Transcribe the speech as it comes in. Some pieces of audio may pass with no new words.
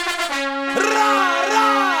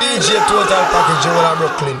DJ Total Package, Joel and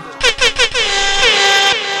Brooklyn.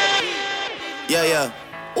 Yeah.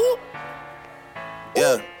 Ooh.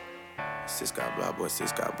 Yeah. Sis got blah boy,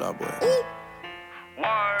 sis got blah boy. Ooh.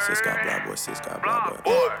 Sis got blah boy, sis got blah boy.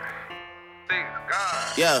 Ooh.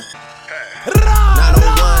 Yeah.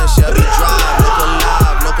 901 Shelby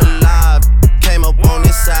Drive, look alive. Came up on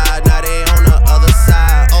this side, now they on the other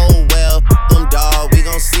side. Oh well, them dog, we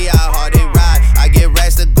gon' see how hard they ride. I get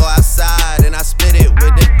racks to go outside, and I split it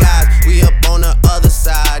with the guys. We up on the other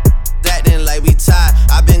side, acting like we tied.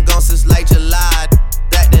 I been gone since like July,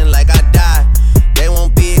 acting like I died. They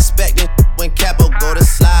won't be expecting when Capo go to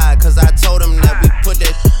slide, cause I told them that we put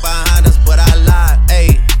that behind us, but I lied.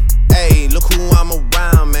 Hey, look who I'm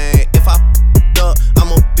around, man. If I up,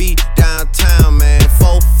 I'ma be downtown, man.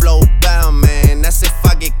 Full flow bound, man. That's if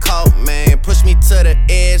I get caught, man. Push me to the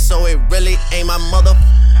edge, so it really ain't my mother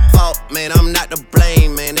fault, man. I'm not to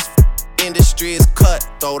blame, man. This industry is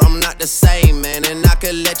cutthroat, I'm not the same, man. And I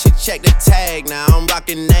could let you check the tag now. I'm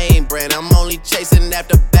rocking name brand, I'm only chasing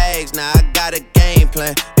after bags. Now I got a game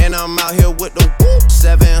plan, and I'm out here with the whoop.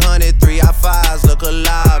 700 3i5s, look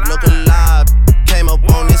alive. Came up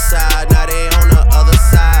on this side, now they on the other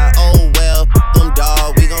side. Oh well, them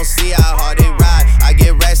dog, we gon' see how hard they ride. I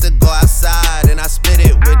get racks to go outside, and I split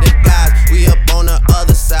it with the guys. We up on the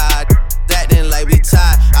other side, acting like we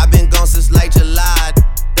tied. I been gone since like July,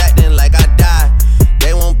 acting like I died.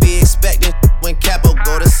 They won't be expecting when Capo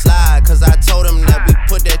go to slide, cause I told them that we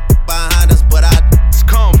put that behind us, but I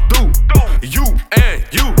come through, you and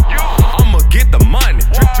you. I'ma get the money,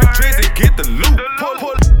 Drizzy get the loot.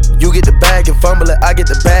 You get the bag and fumble it, I get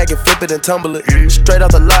the bag and flip it and tumble it. Straight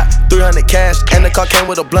off the lot, 300 cash, and the car came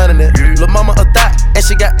with a blunt in it. Lil' mama a thot, and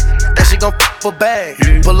she gon' f*** a bag.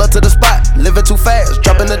 Pull up to the spot, living too fast,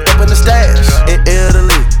 dropping the dope in the stash. In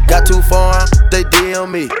Italy, got too far, they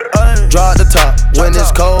DM me. Draw the top, when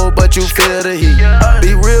it's cold, but you feel the heat.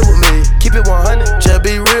 Be real with me, keep it 100, just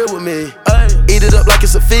be real with me. Eat it up like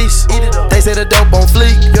it's a feast, they say the dope on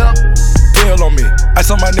fleek. Deal on me,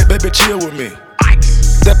 ice on my neck, baby, chill with me.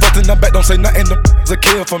 That bust in the back, don't say nothing, is a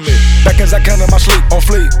kill for me. Back as I can in my sleep, on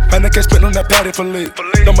fleek. And I can't spit on that patty for lead.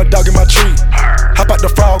 Throw my dog in my tree. Hop out the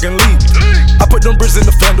frog and leave. I put them bricks in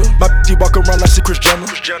the fender. My bitch walk around like she Kris Jenner.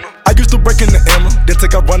 I used to break in the Emma, then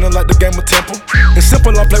take out running like the game of Temple. It's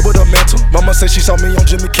simple, I play with a mental. Mama say she saw me on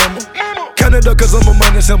Jimmy Kimmel. Canada, cause I'm a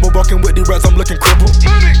money symbol. Walking with these rats, I'm looking crippled.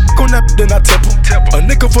 Go nap, then I temple. A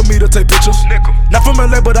nickel for me to take pictures. Not from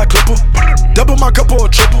LA, but I clip her. Double my cup or a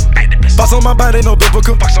triple. Box on my body, no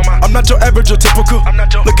biblical. I'm not your average or typical.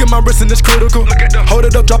 Look at my wrist and it's critical. Hold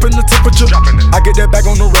it up, dropping the temperature. I get that bag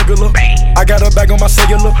on the regular. I got a bag on my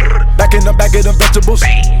cellular. Back in the bag of them vegetables.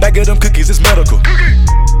 Bag of them cookies, it's medical.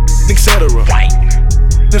 Etc.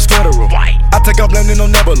 It's federal. I take off landing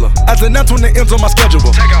on Nebula. As an when the M's on my schedule.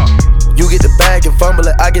 You get the bag and fumble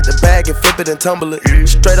it, I get the bag and flip it and tumble it.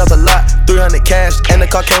 Straight off the lot, 300 cash, and the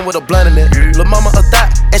car came with a blunt in it. Lil' mama a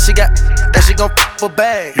thot, and she gon' f*** a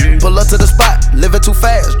bag. Pull up to the spot, living too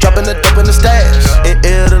fast, dropping the dope in the stash. In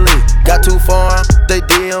Italy, got too far, they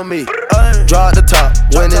DM me. Draw the top,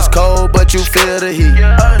 when it's cold, but you feel the heat.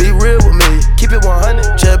 Be real with me, keep it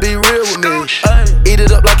 100, just be real with me. Eat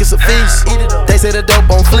it up like it's a feast, they say the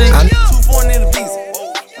dope on fleek. 2 foreign in the visa,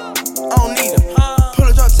 I don't need them. Pull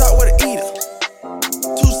a drop top with an eater,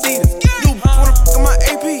 2-seaters. New wanna fuck on my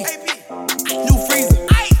AP, new freezer.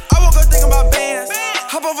 I woke up thinking about bands,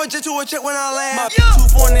 hop off a jet to a check when I land. My 2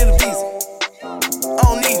 foreign in the visa, I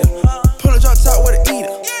don't need them. Pull a drop top with an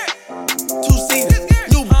eater, 2-seaters.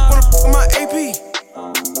 New wanna fuck on my AP,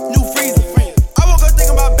 new freezer. I woke up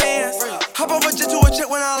thinking about bands, hop off a jet to a check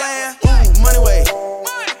when I land. Ooh, money way,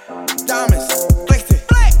 diamonds.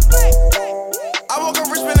 I woke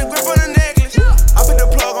up rich, spin a grip on a necklace. I put the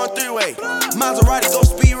plug on 3-way. Maserati, go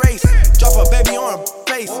speed race. Drop a baby on her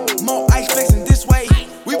face. More ice flexing this way.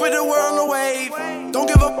 We put the world on the wave. Don't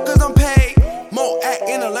give up cause I'm paid. More act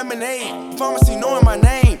in a lemonade. Pharmacy knowing my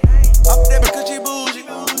name. Up there because she bougie.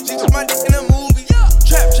 She took my dick in a movie.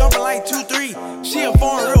 Trap jumping like 2-3. She a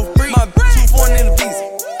foreign real free. My 2 foreign in the visa.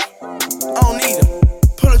 I don't need her.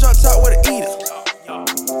 Pull a drop top with an eater.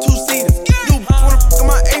 2-seaters. You wanna fuck on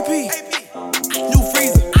my AP. New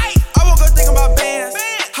freezer. I woke up thinking about bands.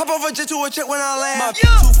 Hop off a jet to a check when I land. My 2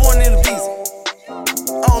 foreign in the visa.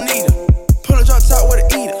 I don't need her. Pull a drop top with an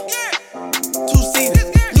eater. 2-seaters.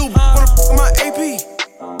 You wanna fuck on my AP.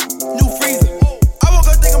 New freezer. I woke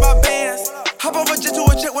up thinking about bands. Hop off a jet to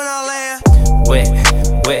a check when I land.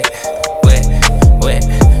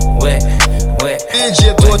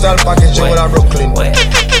 DJ Total Package, Joel and Brooklyn.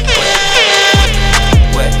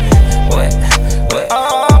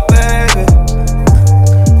 Oh baby,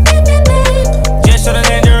 just should've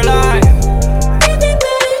ended your life.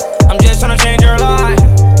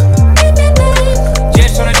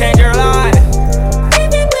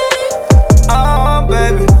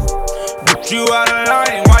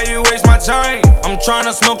 chain. I'm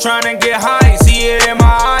tryna smoke, tryna get high. See it in my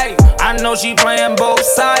eye. I know she playing both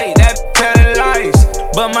sides. That telling lies,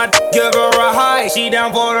 but my give her a high. She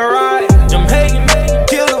down for the ride. I'm hating,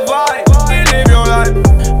 kill the vibe. And live your life.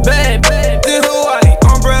 Bad, this Hawaii.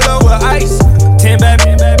 Umbrella with ice. 10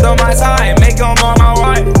 bad on my side. Make them on my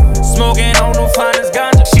wife. Smoking on the finest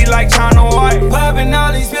ganja. She like China White. Popping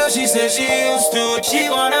all these pills. She said she used to it. She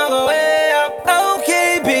wanna go way up.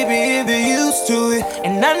 Okay, baby, if you're used to it.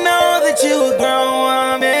 And I know that you a grown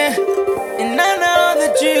woman. And I know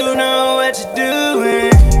that you know what you're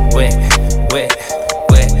doing. Wet, wet,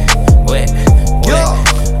 wet, wet, wet,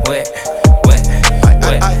 wet,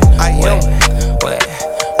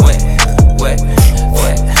 wet,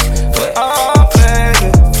 wet. Oh, baby.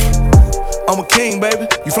 I'm a king, baby.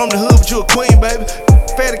 You from the hood, but you a queen, baby.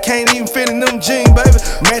 Fatty can't even fit in them jeans, baby.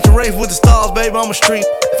 Matching race with the stars, baby. I'm a street.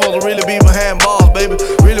 Supposed to really be behind bars, baby.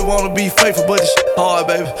 Really wanna be faithful, but it's hard,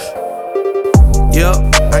 baby. Yup,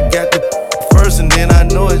 I got the first and then I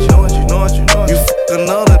know it. You f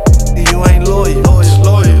another, you ain't loyal.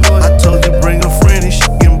 I told you bring a friend, and she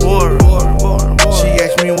getting bored. She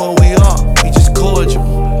asked me what we are, we just cordial.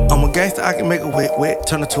 I'm a gangster, I can make a wet,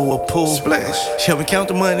 turn it to a pool. Splash. She help me count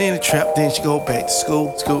the money in the trap, then she go back to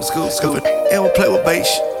school. Ever play with bait,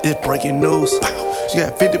 it's breaking news. She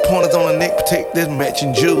got 50 pointers on her neck, protect this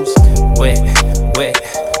matching juice. Wet, wet,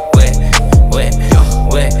 wet, wet,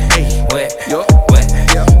 wet, Hey. wet, Yo. wet,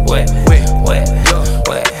 Yeah. wet, Wet. wet, Yo.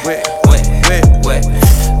 wet, Wet. wet, Wet.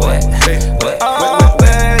 wet, wet, wet. Oh,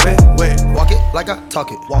 Wet. Walk it like I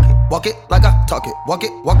talk it. Walk it like I talk it. Walk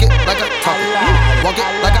it like I talk it. Walk it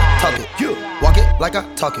like I talk it. Walk it like I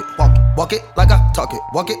talk it. Walk it like I talk it.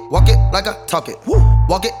 Walk it like I talk it.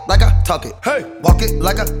 Walk it like I talk it. Hey. Walk it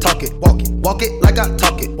like I talk it. Walk it like I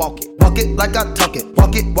talk it. Walk it like I talk it.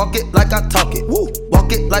 Walk it like I talk it.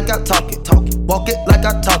 Walk it like I talk it. Walk it like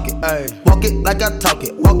I talk it. Hey. Walk it like I talk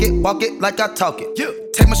it. Walk it like I talk it.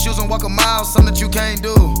 Take my shoes and walk a mile, something that you can't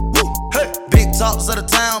do. Hey. Big talks of the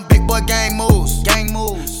town, big boy gang moves.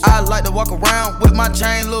 I like to walk around with my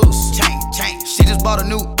chain loose. Chain. She just bought a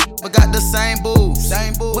new, but got the same booze.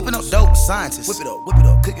 Whipping up dope scientists. Whip it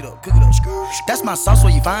up, cook it up. That's my sauce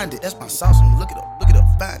where you find it. That's my sauce when you look it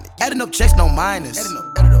up, find it. Adding up checks, no minus.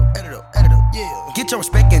 Add it up, yeah. Get your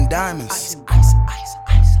respect in diamonds. Ice.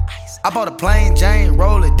 I bought a plain Jane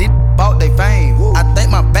roller, did bought they fame. I think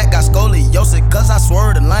my back got scoliosis, cause I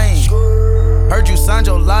swerved the lane. Heard you signed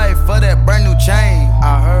your life for that brand new chain.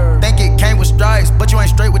 I heard. Think it came with stripes, but you ain't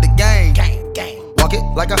straight with the game. Walk it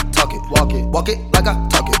like I talk it. Walk it like I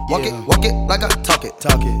talk it. Walk it like I talk it.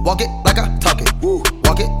 Walk it like I talk it.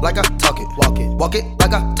 Walk it like I talk it. Walk it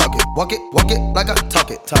like I talk it. Walk it like I talk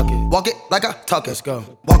it. Walk it like I talk it. Let's go.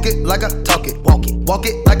 Walk it like I talk it. Walk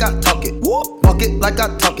it like I talk it. Walk it like I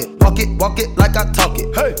talk it. Walk it like I talk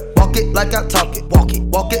it. Hey. Walk it like I talk it. Walk it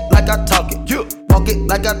like I talk it. Walk it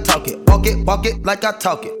like I talk it. Walk it like I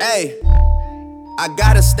talk it. Hey, I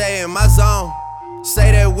gotta stay in my zone.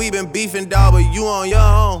 Say that we been beefing, dawg, but you on your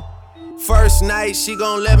own. First night, she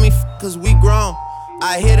gon' let me cause we grown.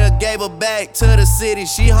 I hit her, gave her back to the city,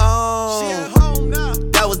 she home. She at home now.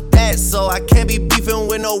 That was that, so I can't be beefing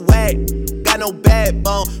with no whack. Got no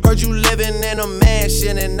backbone. Heard you living in a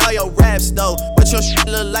mansion and all your raps though. But your shit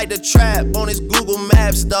look like the trap on his Google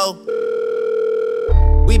Maps though.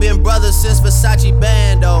 We been brothers since Versace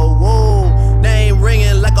Bando, whoa. Name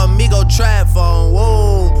ringing like Amigo trap phone,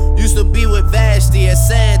 whoa. Used to be with Vashti at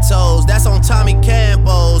Santos, that's on Tommy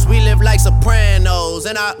Campos. We live like Sopranos,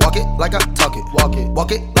 and I walk it like I talk it. Walk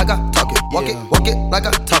it like I talk it. Walk it like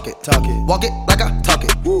I talk it. Walk it like I talk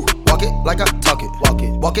it. Walk it like I talk it.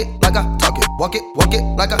 Walk it like I talk it. Walk it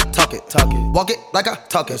like I talk it. Walk it like I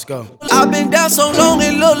talk it. Let's go. I've been down so long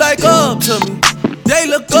it look like up to me. They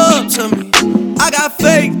look up to me. I got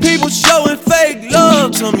fake people showing fake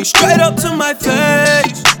love to me. Straight up to my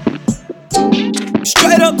face.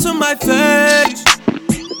 Straight up to my face.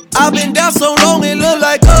 I've been down so long it look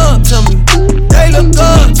like up to me. They look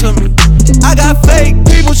up to me. I got fake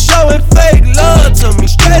people showing fake love to me.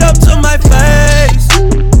 Straight up to my face.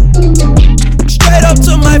 Straight up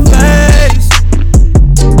to my face.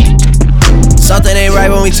 something ain't right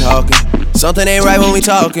when we talking. Something ain't right when we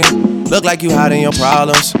talking. Look like you hiding your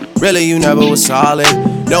problems. Really, you never was solid.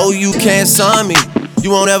 No, you can't son me.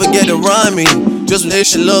 You won't ever get to run me. Just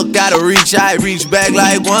this shit look, gotta reach out, reach back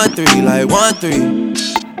like 1-3, like 1-3.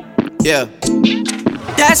 Yeah.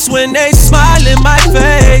 That's when they smile in my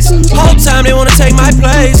face. Whole time they wanna take my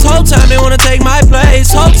place. Whole time they wanna take my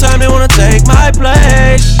place. Whole time they wanna take my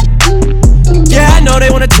place. Yeah, I know they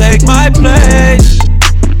wanna take my place.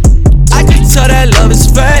 I can tell that love is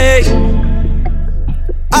fake.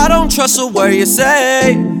 I don't trust a word you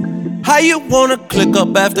say. How you wanna click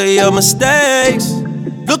up after your mistakes?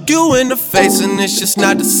 Look you in the face and it's just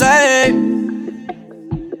not the same.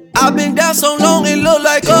 I've been down so long it look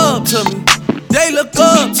like up to me. They look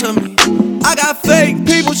up to me. I got fake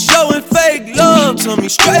people showing fake love to me.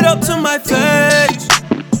 Straight up to my face.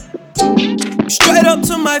 Straight up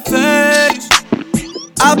to my face.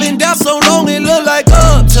 I've been down so long it look like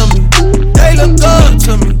up to me. They look up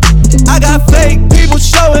to me. I got fake people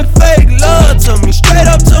showing fake love to me. Straight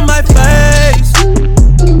up to my face.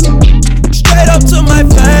 Straight up to my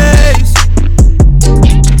face.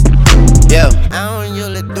 Yeah. I don't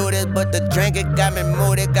usually do this, but the drink it got me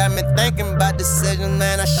moody. Got me thinking about decisions,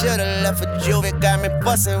 man. I should've left for Juvie. Got me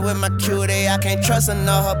fussing with my cutie. I can't trust her,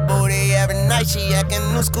 know her booty. Every night she acting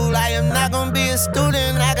new school. I am not gonna be a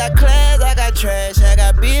student. I got class, I got trash, I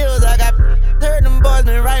got bills, I got. Heard them boys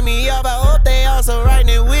been write me up. I hope they also writing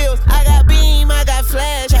their wheels. I got beam, I got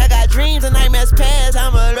flash, I got dreams and nightmares past.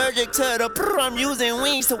 I'm allergic to the I'm using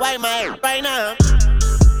wings to wipe my ass right now.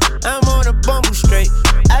 I'm on a bumble straight.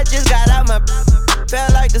 I just got out my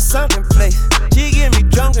felt like the sunken place. She give me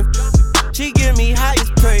drunk and she give me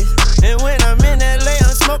highest praise. And when I'm in LA,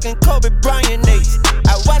 I'm smoking Kobe Bryant Nates.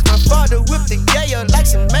 I watch my father whip the yayo like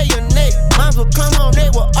some mayonnaise. Moms will come home, they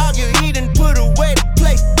will argue, he didn't put away the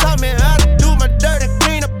plate. Taught me how to do my dirty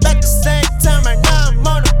clean up at the same time. Right now I'm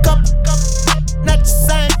on a couple, not the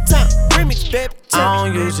same time. Remix, baby. I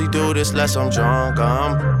don't usually do this unless I'm drunk,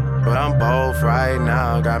 but I'm both right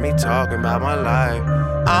now. Got me talking about my life.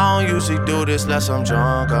 I don't usually do this unless I'm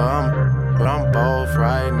drunk, but I'm both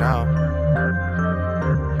right now.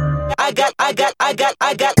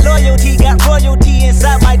 I got loyalty, got royalty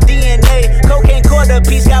inside my DNA. Cocaine quarter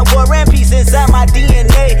piece, got war and peace inside my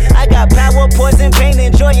DNA. I got power, poison, pain,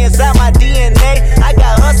 and joy inside my DNA. I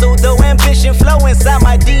got hustle, though, ambition, flow inside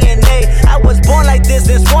my DNA. I was born like this,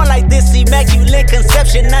 and born like this, immaculate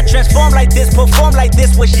conception. I transform like this, perform like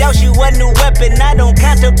this, wish out you a new weapon. I don't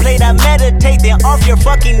contemplate, I meditate, then off your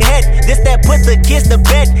fucking head. This that put the kids to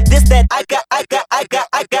bed. This that I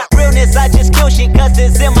got realness. I just kill shit cause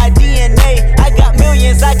it's in my DNA. I got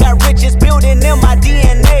millions, I got riches building in my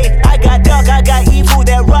DNA. I got dark, I got evil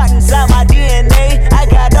that rot inside my DNA. I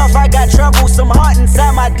got off, I got trouble, some heart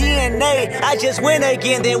inside my DNA. I just win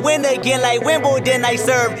again, then win again like Wimbledon I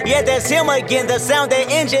serve. Yeah, that's him again, the sound that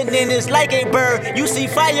engine in is like a bird. You see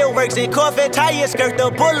fireworks and Corvette tires skirt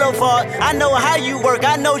the boulevard. I know how you work,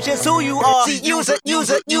 I know just who you are. See, use a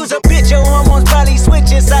bitch, your hormones probably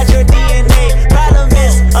switch inside your DNA. Problem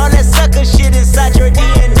is, all that sucker shit inside your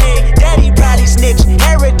DNA. Daddy probably snitch,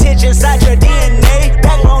 heritage inside your DNA.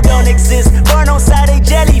 Backbone don't exist, burn on side a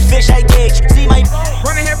jellyfish I gauge. See my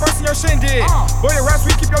running head first in your shindig. Boy, your raps,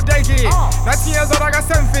 we keep your day gig. 19 years old, I got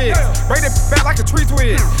 7 figs. Braid it back like a tree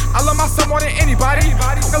twig. I love myself more than anybody.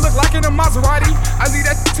 I look like in a Maserati. I leave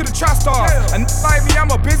that to the trap star. And like me, I'm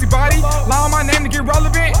a busybody. Lie on my name to get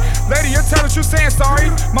relevant. Lady, you tell the truth, saying sorry.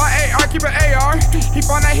 My AR, keep an AR. He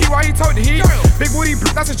found that heat while he told the heat. Big booty,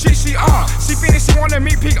 that's a cheat sheet, She finished, she wanted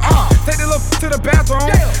me peek, Take the little to the bathroom.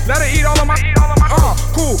 Let her eat all of my,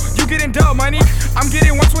 cool, you getting dub money. I'm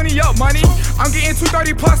getting 120 up money. I'm getting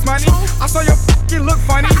 230 plus money. I saw your fucking look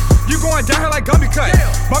funny. You going down here like Gumby Cut.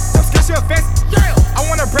 My sketch you a fancy. I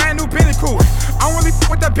want a brand new Bentley coupe. I don't really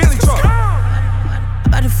with that Bentley truck.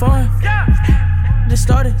 About the phone, just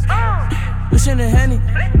started. Listen to Henny,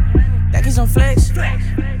 that is on flex.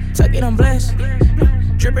 Tuck it, I'm blessed.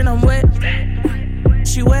 Drippin', I'm wet.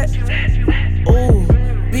 She wet. Ooh,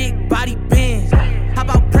 big body bend. How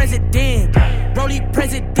about president? Rolly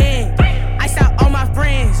president. Ice out all my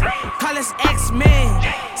friends. Call us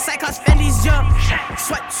X-Men. Cyclops, Fendi's jump.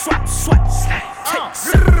 Sweat, swat, swat.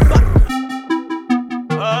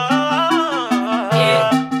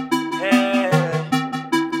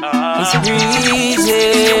 It's breezy.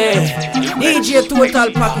 DJ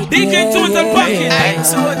Total Package. DJ Total Package.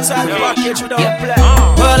 Total Package without play.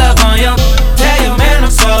 Pull up on you, tell your man I'm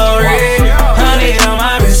sorry. Honey on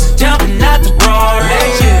my wrist, jumping out the Rory.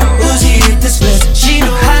 Uzi hit the split, she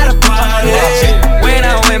know how to party. When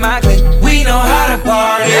I'm with my clique, we know how to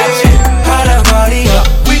party. How to party up,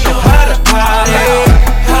 we know how to party.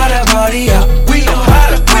 How to party up, we know how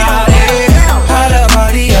to party. How to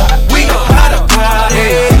party up, we know how to party.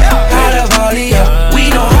 How to party up, we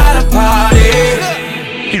know how to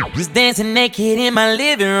party. Was dancing naked in my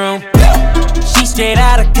living room. She straight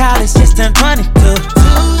out of college, just turned 22.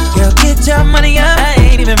 Girl, get your money up, I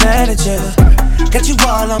ain't even mad at you. Got you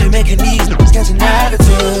all on me, making these niggas catch an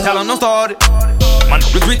attitude. Tell them don't start it, my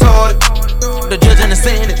niggas retarded. The judge and the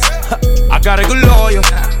sentence, I got a good lawyer.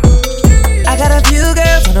 I got a few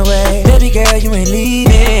girls on the way. Baby girl, you ain't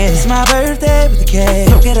leaving. It's my birthday with the cake.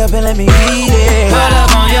 So get up and let me eat it. Pull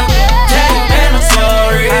up on you,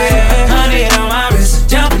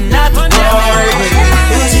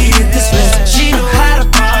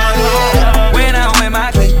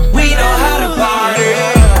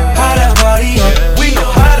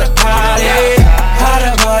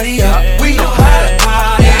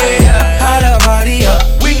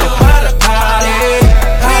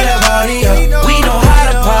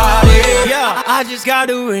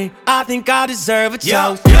 the ring. I think I deserve a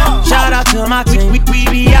toast. Shout out to my team. We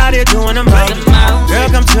be out here doing the most. Girl,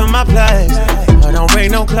 come to my place. I don't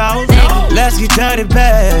bring no clothes. Let's get dirty,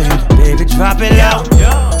 babe. Baby, drop it low.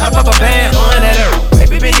 I pop a band on that earth.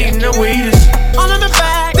 Baby, been eating the weedest. All in the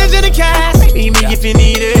bag, there's in the cash. Meet me if you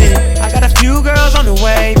need it. I got a few girls on the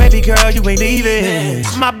way. Baby girl, you ain't leaving.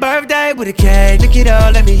 My birthday with a cake. Look it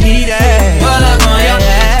up, let me eat it. Pull up on your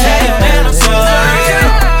ass. Tell you, man, I'm sorry.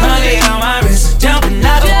 Honey on my wrist, jumping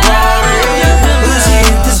out the party. Who's hit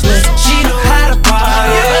this way? She know how to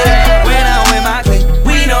party. When I'm with my clique,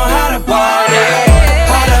 we know how to party.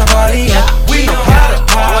 How to party, yeah. We know how to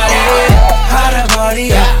party. How to party,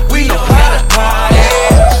 yeah. We know how to party.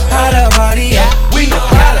 How to party, yeah. We know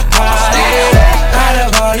how to party. How to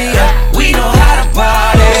party, yeah. We know how to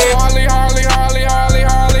party. Harley, Harley, Harley, Harley,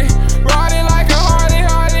 Harley. Riding like a Harley,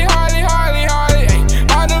 Harley, Harley, Harley, Harley.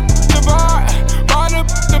 Run up the bar, run up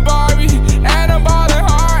the Barbie, and I'm ballin'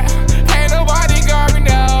 hard. Ain't nobody got me,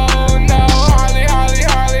 no, no. Harley, Harley,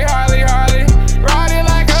 Harley, Harley, Harley. Riding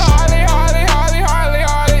like a Harley, Harley, Harley, Harley,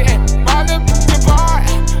 Harley. Run up the bar,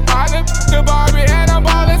 run up the Barbie, and I'm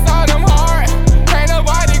ballin' so damn hard. Ain't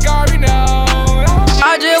nobody got me, no, no.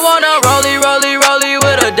 I just wanna rollie, rollie, rollie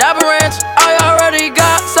with a dapper ranch. I already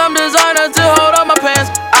got some designer to hold on my pants.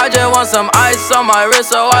 I just want some ice on my wrist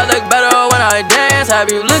so I look better when I dance. Have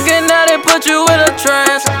you looking at it, put you in a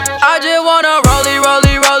trance. I just wanna rollie,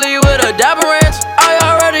 rollie, rollie with a dapper ranch. I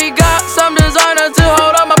already got some designer to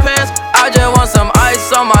hold on my pants. I just want some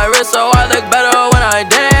ice on my wrist so I look better when I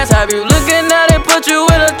dance. Have you looking at it, put you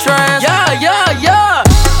in a trance. Yeah, yeah, yeah.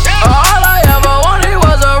 All I ever wanted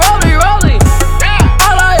was a rollie, rollie.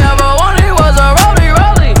 All I ever wanted was a rollie,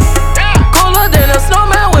 rollie. Cooler than a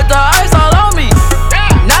snowman with the ice all on me.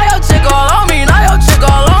 Now your chick all on me, now your chick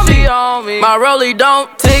all on me. My rollie don't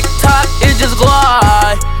tick tock, it just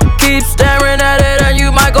glide. Keep staring at it and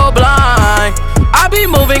you might go blind. I be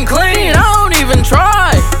moving clean, I don't even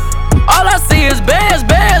try. All I see is bands,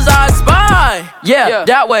 bands I spy. Yeah,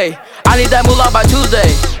 that way. I need that moolah by Tuesday.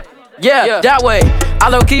 Yeah, that way. I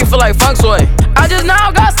low key feel like funk sway. I just now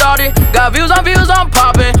got started. Got views, I'm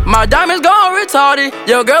popping. My diamonds gone retarded.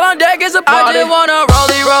 Your girl on deck is a party. I just wanna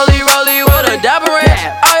rollie, rollie, rollie with a dapper ranch.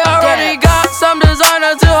 I already got some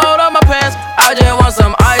designer to hold on my pants. I just want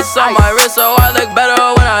some ice on my wrist so I look better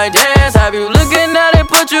when I dance. Have you looking at it,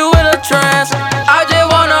 put you in a trance. I just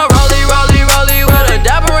wanna rollie, rollie, rollie with a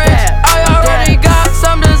dapper ranch. I already got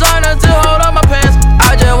some designer to hold on my pants.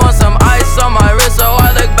 I just want some ice on my wrist so I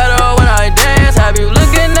look better when I dance. Have you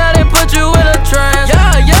looking at it, put you in a trance.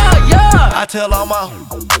 Yeah, yeah, yeah. I tell all my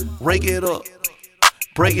rake it up,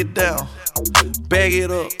 break it down, bag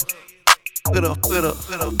it up. Get up, get up,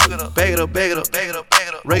 get up, get up, bag it up, bag it up, bag it up, bag it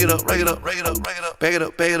up, rake it up, rake it up, rake it up, rake it up, bag it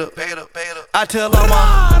up, bag it up, bag it up, bag it up. I tell all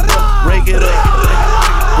my rake it up,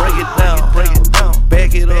 break it down,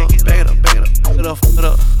 bag it up, bag it up, bag it up, get up, get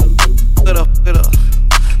up, get up, get up.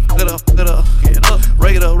 Get up, get up, get up,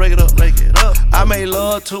 rake it up, rake it up, rake it up. I made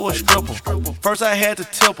love to a stripper. First I had to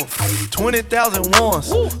tip her 20,000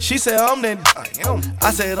 once. She said I'm that.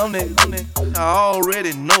 I said I'm that. I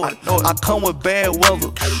already know it. I come with bad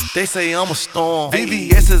weather. They say I'm a storm.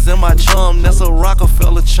 VVS is in my chum. That's a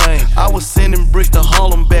Rockefeller chain. I was sending bricks to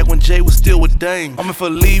Harlem back when Jay was still with Dame. I'm in for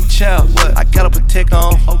leave child. What? I got a protect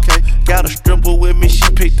on. Okay. Got a stripper with me.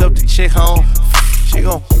 She picked up the check home. She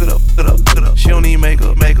gon' get up, get up, get up. She don't need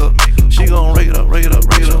makeup. She gon' rake it up, rake it up,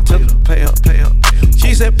 rake it up. Tell her, pay up, pay up.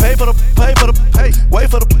 She said, pay for the pay. Wait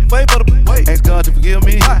for the wait. Ask God to forgive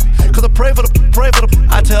me. Cause I pray for the.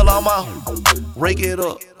 I tell all my rake it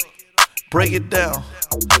up, break it down,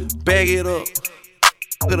 bag it up.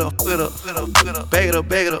 Get up, get up, get up, get up, bag it up,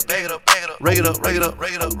 bag it up, bag it up, bag it up, rake it up, rake it up,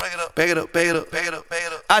 rake it up, rake it up, bag it up, bag it up, bag it up, bag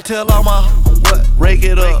it up. I tell all my rake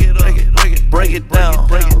it up, break it down,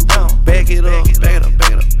 bag it up, bag it up, bag it up,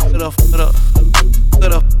 get up, get up,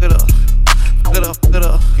 get up, get up. Get up, get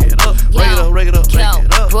up, get up, rake it up, rake it up, rake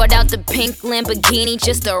it up. Brought out the pink Lamborghini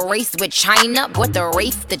just a race with China. Brought the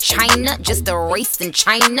Wraith to China, just a race in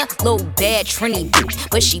China. Little bad Trini bitch,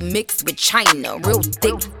 but she mixed with China. Real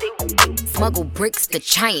thick, smuggle bricks to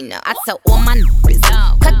China. I tell all my niggas,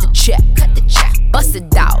 cut the check, bust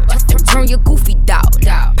it out, turn your goofy down,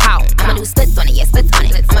 pound. I'ma do splits on it, yeah, splits on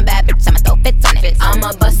it. I'm a bad bitch, I'ma throw fits on it.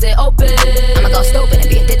 I'ma bust it open, I'ma go stupid and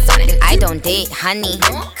be a tits on it. I don't date honey,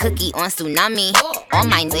 cookie on tsunami. All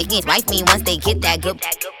my niggas wife me once they get that good.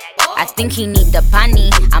 I think he need the bunny.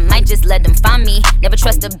 I might just let him find me. Never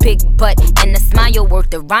trust a big butt and a smile worth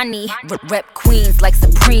the Ronnie. Rep queens like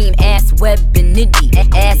Supreme, ass Web and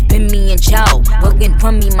Nitty. Ass Bimmy and Joe, working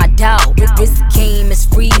from me my dough. This game is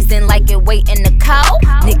freezing like it waiting a cow.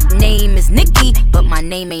 Nickname is Nikki, but my my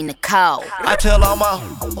name ain't Nicole. I tell all my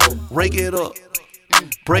rake it up,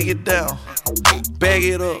 break it down, bag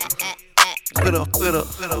it up. Bag it up, bag it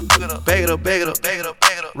up, bag it up, bag it up, bag it up,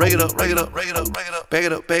 rake it up, rake it up, rake it up, bag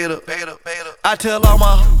it up, bag it up, bag it up, bag it up. I tell all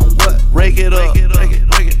my rake it up,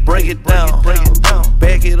 break it down, bag it up,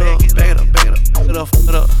 bag it up, bag it up, bag it up, get up,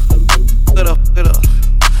 get up, get up,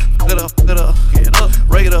 get up, get up, get up,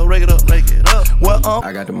 rake it up, rake it up, rake it up. Well,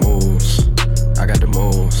 I got the moves, I got the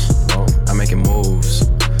moves. I'm making moves.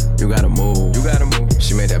 You gotta move, you gotta move.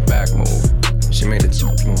 She made that back move, she made the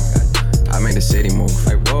move. I made the city move.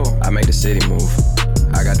 Like, whoa. I made the city move.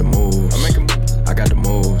 I got the moves. I'm making moves. I got the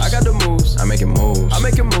moves. I got the moves. I'm making moves. I'm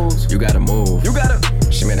making moves. You gotta move. You gotta.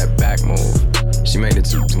 She made that back move. She made the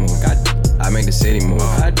move. I made the city move.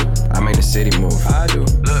 I do. I made the city move. I do.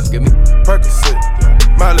 Look, give me Percocet,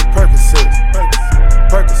 Miley Percocet,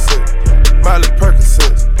 Percocet, Miley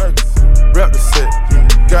Percocet, rep the set,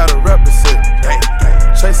 gotta rep the set.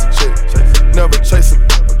 Chase a chick, never chase a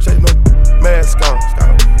no mask on.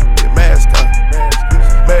 Mask on,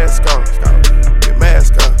 mask on, get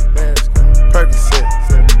mask on. Percocet,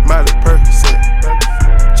 Miley Percocet,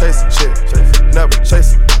 chase a chick, never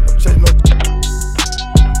chase no.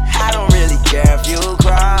 I don't really care if you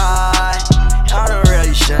cry. I don't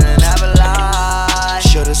really shouldn't ever lie.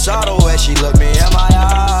 Should've saw the way she looked me in my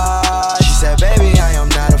eyes. She said, baby, I am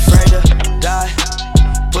not afraid to die.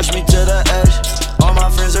 Push me to the edge, all my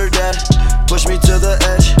friends are dead. Push me to the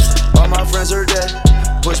edge, all my friends are dead.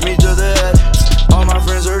 Push me to the edge, all my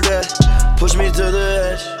friends are dead. Push me to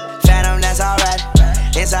the edge. Phantom, that's alright.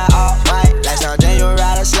 Inside all white, like something you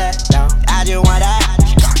ride a sled down. I just want that.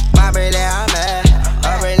 My really I'm mad,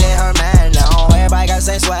 I really her man now. Everybody got the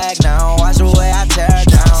same swag now. Watch the way I tear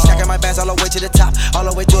down. Stacking my bands all the way to the top, all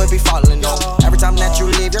the way to it be falling on. Every time that you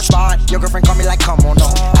leave your spot, your girlfriend call me like, come on,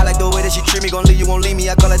 no. I like the way that she treat me, gon' leave you, won't leave me.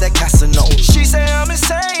 I call it that Casino. She say I'm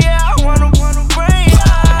insane, yeah. I wanna bring ya.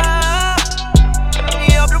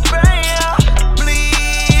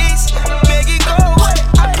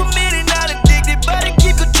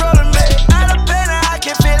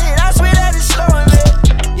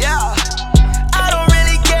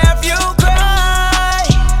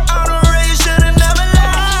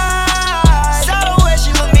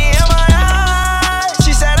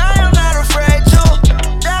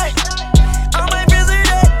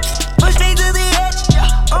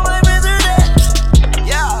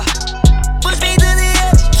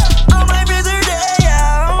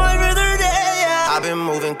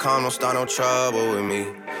 Start no trouble with me.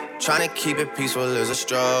 Tryna keep it peaceful is a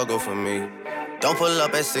struggle for me. Don't pull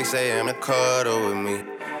up at 6 a.m. to cuddle with me.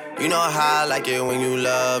 You know how I like it when you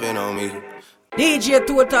loving on me. DJ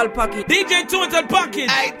Total Package. DJ Total Package.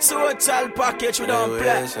 Hey, Total Package, we don't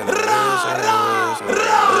play.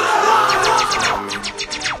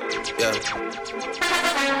 Yeah.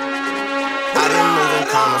 I've been moving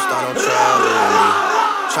calm, don't start no trouble with me.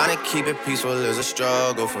 Tryna keep it peaceful is a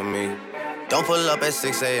struggle for me. Don't pull up at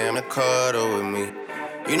 6 a.m. to cuddle with me.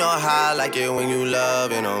 You know how I like it when you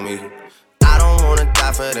loving on me. I don't wanna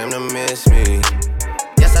die for them to miss me.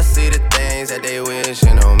 Yes, I see the things that they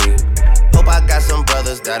wishing on me. Hope I got some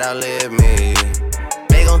brothers that outlive me.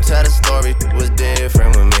 They gon' tell the story was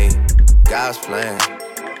different with me. God's plan,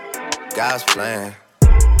 God's plan.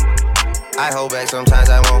 I hold back sometimes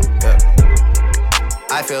I won't, yeah.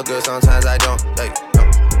 I feel good sometimes I don't, like, no.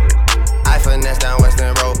 I finesse down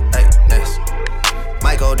Western Road, hey, next.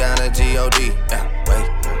 Might go down to G.O.D., yeah, wait.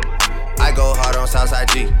 I go hard on Southside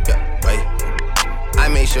G, yeah, wait. I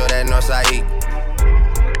make sure that Northside eat.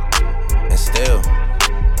 And still,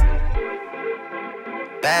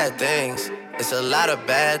 bad things. It's a lot of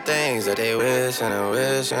bad things that they wish and they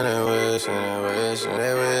wish and they wish and they wish and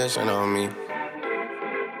they wishing on me.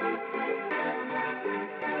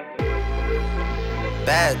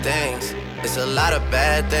 Bad things. It's a lot of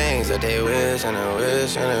bad things that they wish and they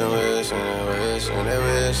wish and they wish and they wish and they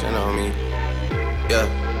wishing on me. Yeah.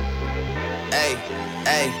 Hey,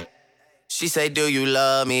 hey. She say, do you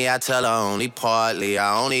love me? I tell her only partly.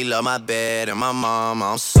 I only love my bed and my mom,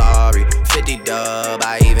 I'm sorry. 50 dub,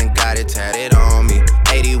 I even got it tatted on me.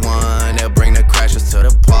 81, they'll bring the crashers to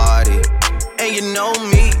the party. And you know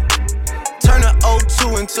me, turn the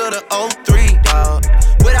 02 into the 03, dawg.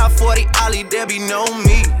 Without 40 Ollie, there be no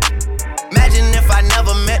me. Imagine if I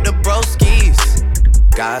never met the broskies.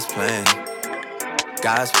 God's plan,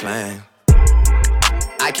 God's plan.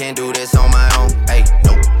 I can't do this on my own, hey,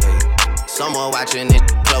 no, hey. Someone watching it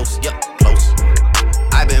close, yup, close.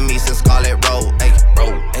 I've been me since Scarlet Road, hey,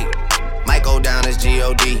 road, hey. Might go down as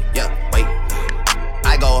G.O.D., yup, wait.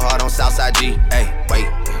 I go hard on Southside G, hey, wait.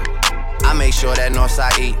 I make sure that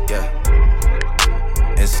Northside eat, yeah.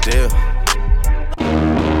 And still,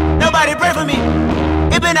 nobody pray for me.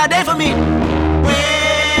 It been a day for me.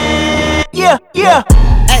 Yeah, yeah.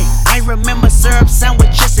 Hey, I remember syrup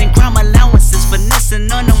sandwiches and crime allowances. Finessing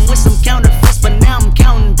on them with some counterfeits, but now I'm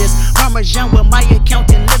counting this. Parmesan where my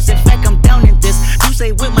accountant lives. In fact, I'm down in this. You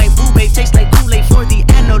say with my boo babe, tastes like Kool-Aid for the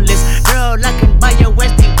analyst. Girl, I can buy your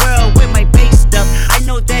Westie world with my base stuff. I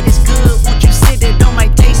know that it's good. Won't you sit it on my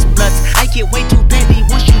taste buds? I get way too petty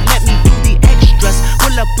once you let me do the extras.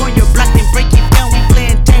 Pull up on your block and break it down. We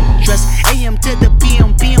playing Tetris. AM to the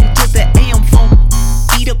PM, PM to the AM phone.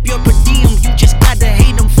 Eat up your per diem, you just gotta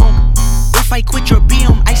hate them phone. If I quit your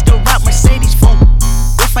BM, I still rock Mercedes phone.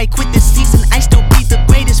 If I quit this season, I still be the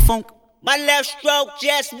greatest funk. My left stroke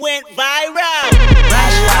just went viral.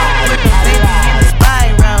 Right, put the baby in the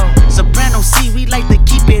spiral. Soprano C, we like to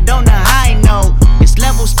keep it on the high note. It's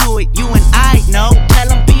levels to it, you and I know. Tell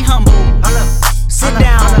them be humble. Sit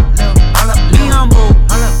down. Be humble.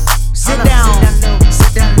 Sit down.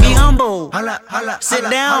 Be humble. Sit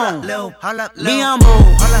down. Be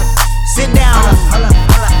humble. Sit down.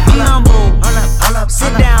 Be humble. Sit down. Be humble.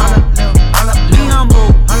 Sit down.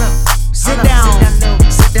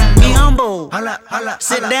 Be humble.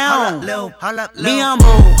 Sit down. Be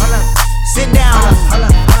humble. Sit down.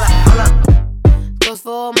 Goes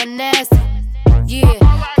for all my nasty. Yeah,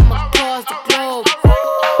 come across the globe.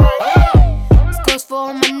 This goes for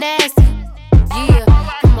all my nasty. Yeah,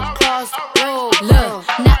 come across the globe. Look,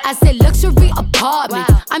 now I say luxury apartment.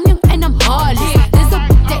 I'm young and I'm heartless. There's a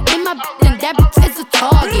that in my and that bitch is a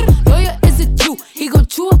target. Lawyer is a Jew, he gon'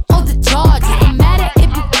 chew up all the charges. No matter if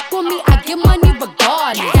you fuck with me, I get money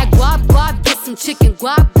regardless. That guap guap, get some chicken.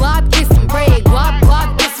 Guap guap, get some bread. Guap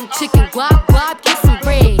guap, get some chicken. Guap guap, get some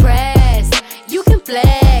bread. Press, you can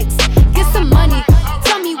flex, get some money.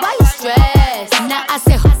 Tell me why you stressed. Now I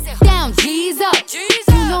say down, G's up.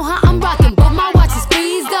 You know how I'm rocking, but my watch is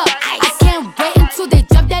freezed up. I can't wait until they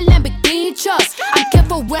jump that Lamborghini truck. I'm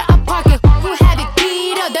careful where I park it. Who have it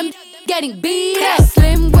beat up? Them getting beat up.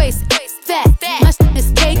 Slim waist, fat. My shit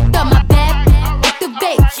is caked up. My back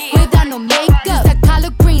activate without no makeup. That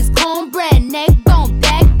collard greens, cornbread, neck bone,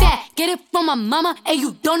 back fat. Get it from my mama, and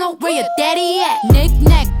you don't know where your daddy at. Knick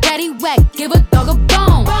knack, daddy whack, give a dog a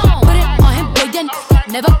bone. Put it on him, boy, you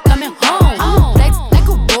never coming home. I'm flex like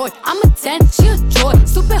a boy, I'm a 10, she a joy.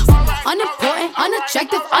 Super unimportant,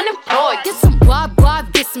 unattractive, unemployed. Get some guap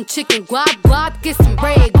guap, get some chicken. Guap guap, get some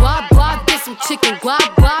bread. Guap guap, get some chicken.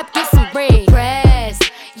 Guap guap, get some bread. Press,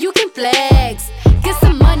 you can flex, get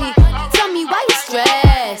some money. Tell me why you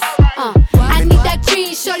stressed. I need that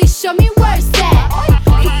green, shorty, show me where it's at.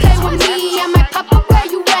 You play with me, I might pop up where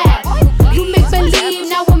you at. You make believe,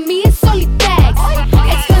 now with me it's only facts.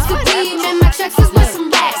 Expensive weed, man, my checks is worth some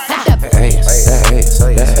racks.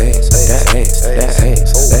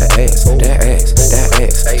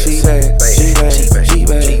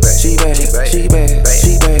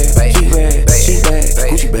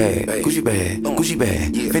 Gucci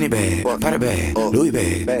bag, Fendi bag, Prada bag, Louis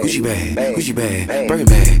bag, Gucci bag, Birkin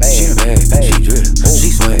bag, she in a bag, she drip, she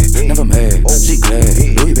swag, never mad, she glad,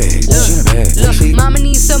 Louis bag, she in a bag. Look, mama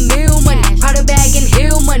needs some meal money, Prada bag and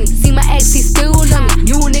heel money. See my ex, he still love me.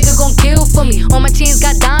 You a nigga gon' kill for me. All my chains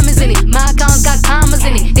got diamonds in it, my accounts got commas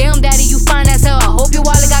in it. Damn daddy, you fine as hell. I hope your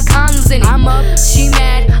wallet got condoms in it. I'm up, she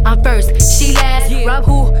mad, I'm first, she last. Rob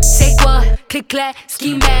who, take what, click clack,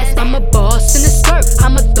 ski mask. I'm a boss in a skirt,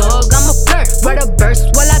 I'm a dog, I'm a flirt. Write a verse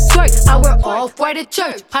while I twerk, I wear off-white at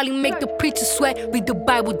church. Probably make the preacher sweat, read the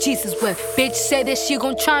Bible Jesus wept. Bitch said that she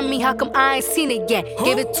gon' try me, how come I ain't seen it yet?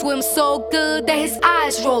 Gave it to him so good that his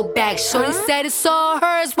eyes rolled back. Shorty said it's all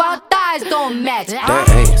hers while thighs don't match. That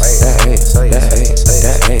ass.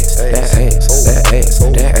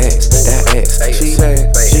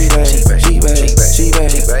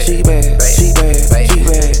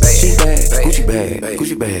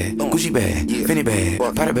 She bad, Gucci bag, Fendi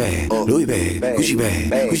bag, Prada bag, Louis bag, Gucci bag,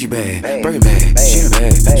 Birkin bag, she in a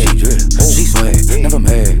bag, she drip, she swag, never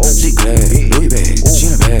mad, she glad, Louis bag, she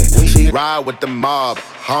in a bag, she ride with the mob,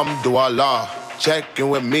 Hamdulillah, check in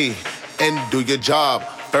with me and do your job.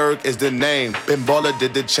 Ferg is the name, Ben Baller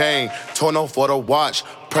did the chain, Torno for the watch,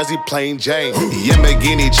 Prezi plain Jane,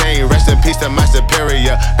 Yamagini chain, rest in peace to my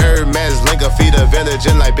superior, Hermes Linga feed a village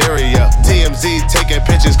in Liberia, TMZ taking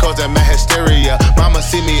pictures causing my hysteria, mama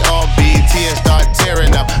see me on BT and start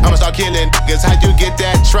tearing up, I'ma start killing niggas, how you get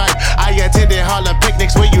that tripe, I attended Harlem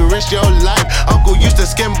picnics where you risk your life, uncle used to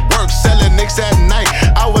skim work, selling nicks at night,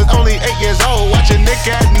 I was only 8 years old, watching Nick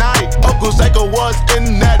at night, Uncle Psycho was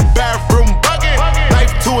in that bathroom bucket,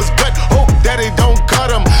 knife to his gut, hope daddy don't cut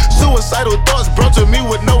him, suicidal thoughts brought to me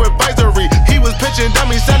with no advisory, he was pitching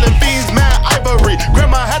dummies, selling fiends, mad ivory,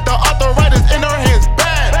 grandma had the arthritis in her hands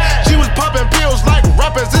bad, she was popping pills like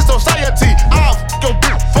rappers, it's so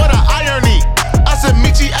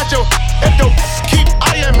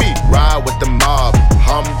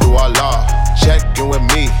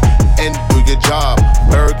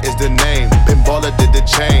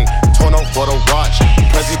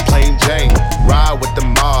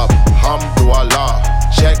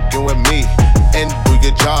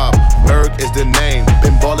job. Berg is the name.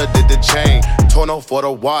 Ben Baller did the chain. Torno for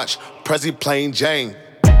the watch. Prezi plain Jane.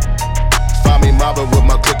 Find me mobbing with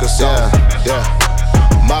my clicker song. Yeah.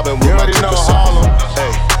 Mobbing with my clicker something.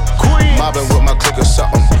 Hey. Mobbing with my clicker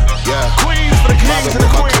something. Yeah. Queens for the kings and the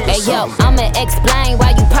queens. Hey yo, I'ma explain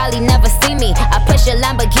why you probably never see me. I push a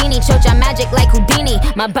Lamborghini, choke your magic like Houdini.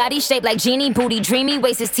 My body shaped like genie, booty dreamy,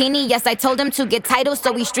 waist is teeny. Yes, I told him to get titles,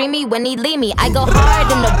 so he stream me when he leave me. I go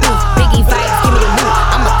hard in the booth, Biggie vibes, give me the loot.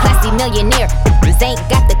 I'm a classy millionaire, bitches ain't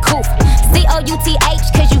got the couth. C-O-U-T-H,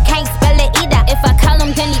 cause you can't spell it either. If I call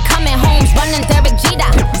him, then he coming home, running Derek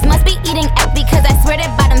Jeter. Must be eating F because I swear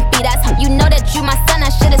that bottom feed us. You know that you my son, I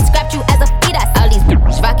should've scrapped you as a fetus. All these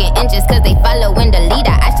bitches rocking inches cause they following the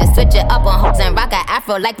leader. I should switch it up on hoops and rock an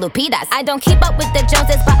afro like Lupitas. I don't keep up with the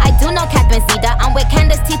Joneses, but I do know Catherine Zeta. I'm with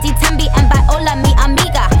Candace, Titi, Tembi, and Viola, mi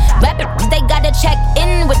amiga. Rappers, they gotta check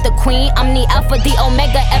in with the queen. I'm the alpha, the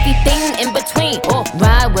omega, everything in between. Oh,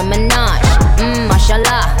 ride with Minaj,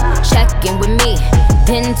 mashallah. Check in with me,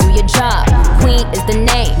 then do your job. Queen is the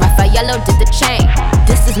name, Raffaello did the chain.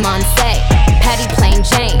 This is Monse, Patty plain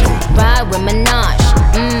Jane. Ride with Minaj,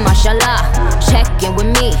 mashallah. Check in with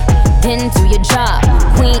me, then do your job.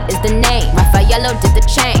 Queen is the name, Raffaello did the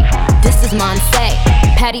chain. This is Monse,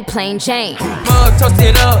 Patty plain Jane. Mug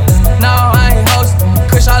toasted up, now I ain't hosting.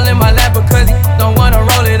 Kush all in my lap because he don't wanna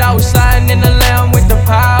roll it. I was sliding in the lamb with the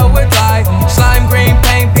power glide. Slime green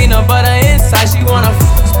paint, peanut butter inside. She wanna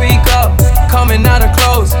speak up, coming out of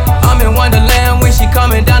clothes. I'm in Wonderland when she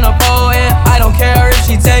coming down the pole. And I don't care if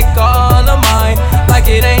she take all of mine. Like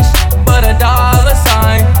it ain't but $1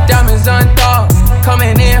 sign. Diamonds unthought,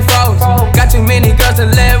 coming in froze. Got too many girls to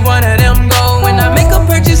let one of them go. When I make a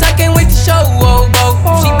purchase, I can't wait to show.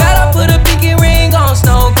 She bad, I put a pinky ring on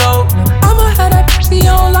snow globe. I'ma have that pussy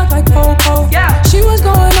on lock like Popo. Yeah. She was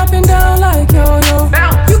going up and down like yo-yo.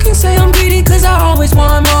 You can say I'm greedy cause I always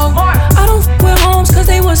want more. I don't f with homes cause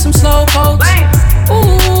they was some slow folks.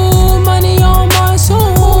 Ooh, money on my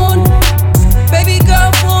soul. Baby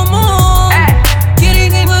girl, full moon. Get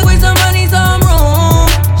it in with some money, some room.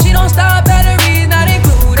 She don't stop, batteries not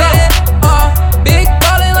included. Big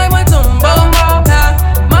ballin' like my Tumbo.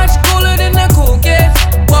 Much cooler than the cool kids.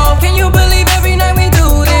 Whoa, can you believe every night we do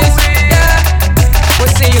this? Yeah.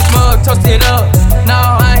 What's in your mug, toasted up.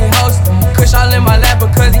 Now I ain't hosting. Kush all in my lap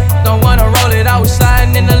because he don't wanna roll it. I was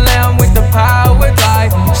sliding in the lamb with the power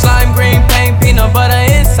glide. Slime green paint, peanut butter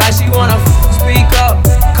inside. She wanna speak up,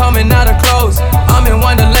 coming out of clothes. I'm in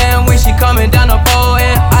Wonderland when she coming down the pole.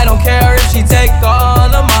 And I don't care if she take all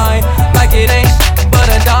of mine. Like it ain't but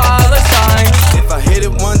 $1 sign. If I hit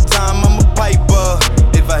it one time, I'm a piper.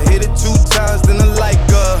 If I hit it 2 times, then I like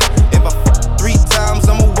her. If I f 3 times,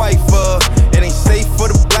 I'm a wifer. It ain't safe for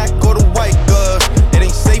the black or the white girl. It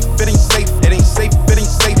ain't safe, it ain't safe, it ain't safe, it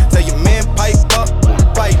ain't safe. Tell your man pipe up,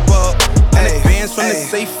 pipe up. And the bands from the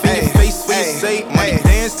safe in your face when you say money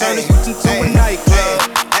dance, turn this into a nightclub.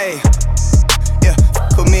 Yeah,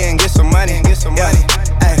 put me in, get some money, get some money.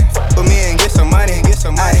 Put me in, get some money, get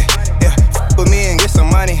some money. Yeah, put me in, get some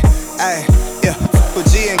money. Yeah, put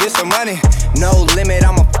G in, get some money. No limit,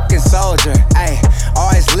 I'm a fucking soldier.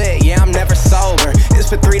 Always lit, yeah, I'm never sober. It's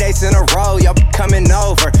for 3 days in a row, y'all be coming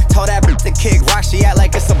over. Told that bitch to kick rock, she act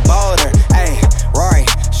like it's a boulder. Rory,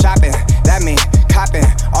 shopping, that mean copping.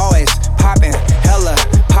 Always popping, hella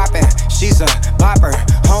popping. She's a bopper,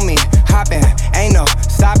 homie, hopping. Ain't no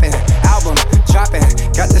stopping, album dropping.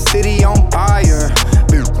 Got the city on fire.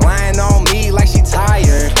 Bitch lying on me like she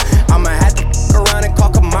tired. I'ma have to around and call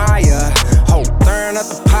Kamaya. Ho, stirring up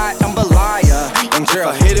the pot, I'm a liar. And girl,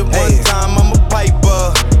 if I hit it one time, I'm a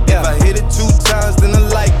piper. If I hit it 2 times, then I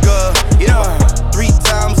like her. You know, 3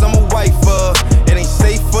 times, I'm a wifer. It ain't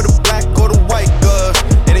safe for the black or the white girl.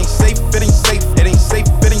 It ain't safe, it ain't safe, it ain't safe,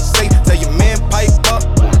 it ain't safe. Tell your man pipe up,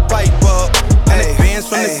 pipe up. And the bands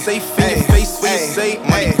from the safe in your face when you say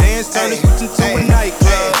money dance, turn this into a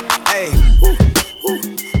nightclub.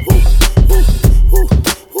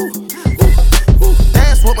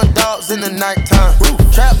 Dance with my dogs in the nighttime.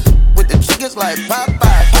 Trap with the chickens like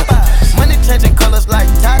Popeye. Money changing colors like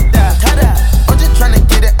tie-dye. I'm just tryna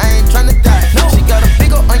get it, I ain't tryna die. She got a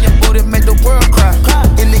big ol' on your booty, make the world cry.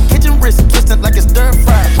 In the kitchen, wrist kissing like it's stir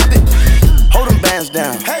fry. Hold them bands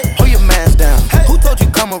down, hold your mans down. Who told you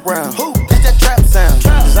come around? It's that trap sound.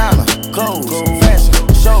 Designer, clothes, fashion,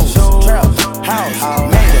 shows, trap,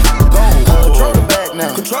 house, made it, gold. Control the bag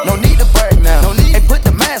now, no need to brag now. Hey, put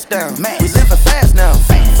the mask down, we living fast now.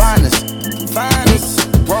 Finest,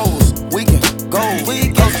 rose, we can go,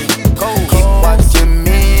 cold. Keep watching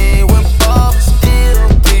me when Bob still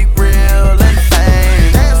keep real and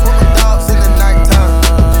fame. Dance with my dogs in the nighttime.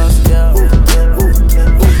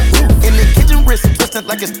 In the kitchen, wrist twisted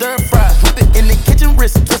like like it's stir fry. Whip it in the kitchen,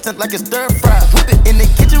 wrist twisting like it's stir fry. Whip it in the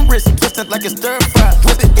kitchen, wrist twisting like it's stir fry.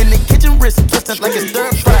 Whip it in the kitchen, wrist twisting like it's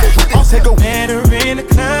stir fry. I'll take a met her in the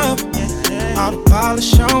club, all the ballers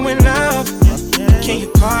showing love. Can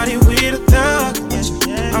you party with a thug?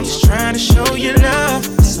 I'm just trying to show you love.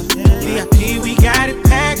 VIP, we got it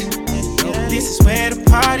packed. This is where the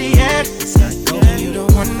party at. You the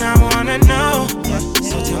one I wanna know.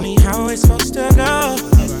 So tell me how it's supposed to go.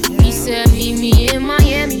 He said meet me in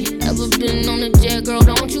Miami. Ever been on a jet, girl,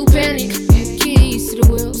 don't you panic. Keys to the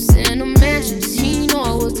wheels and the mansions. He know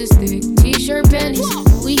I was this thick, t-shirt panties.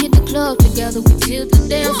 We hit the club together, we tilt the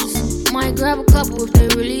dances. Might grab a couple if they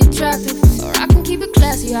really attractive. Or I can keep it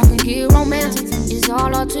classy, I can get romantic. It's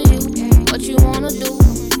all up to you, what you wanna do.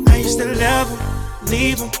 I used to love him,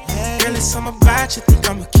 leave him. Girl, it's something about you, think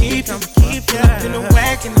I'ma keep him. Pull up in the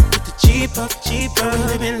wagon, I put the Jeep up. We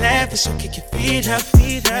living lavish, so kick your feet up.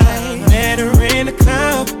 Met her in the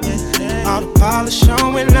club, all the ballers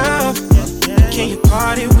showing love. Can you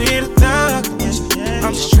party with a thug?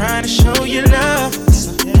 I'm just trying to show you love.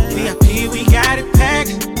 VIP, we got it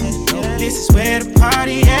packed. This is where the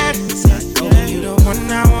party at. You the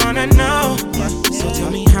one I wanna know. So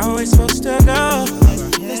tell me how it's supposed to go.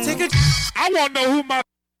 Let's take a. I wanna know who my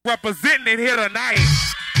representing here tonight.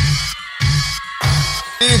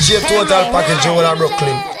 DJ Total Package over at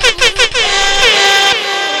Brooklyn.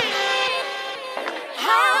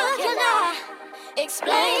 How can I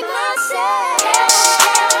explain myself?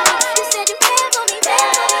 You said you care for me,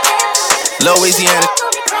 baby. Louisiana.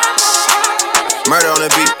 Murder on the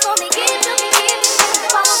beat.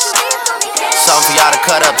 Something for y'all to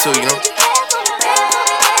cut up to, you know?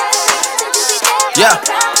 Yeah.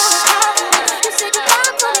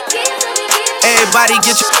 Everybody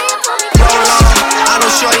get your roll on. I know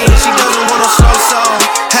shorty and she doesn't want no slow song.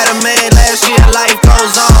 Had a man last year, life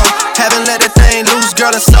goes on. Haven't let the thing loose,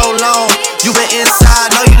 girl, in so long. You been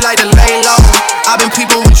inside, know you like to lay low. I've been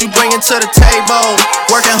peeping what you bringing to the table.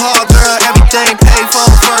 Working hard, girl, everything paid for.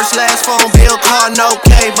 First, last phone bill, car, no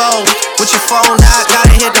cable. With your phone out,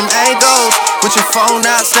 gotta hit them angles. With your phone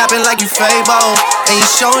out, snapping like you Fable. And you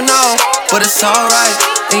showing off, but it's alright.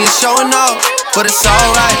 And you showing off, but it's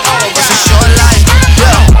alright. It's a short life,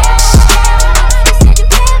 yeah.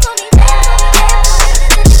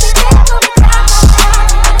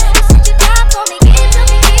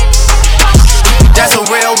 That's a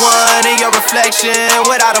real one in your reflection.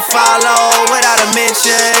 Without a follow, without a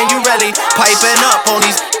mention. You really piping up on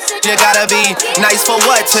these. You gotta be nice for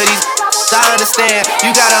what to these. I understand.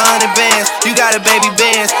 You got 100 bands, you got a baby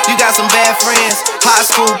bands, you got some bad friends. High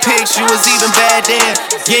school pics, you was even bad then.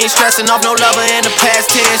 You ain't stressing off no lover in the past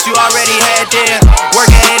tense. You already had them. Work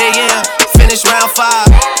at 8 a.m., finish round 5.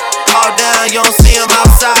 All down, you don't see them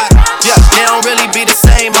outside. Yeah, they don't really be the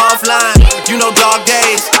same offline. You know dog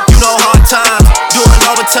days, you know hard times. Doing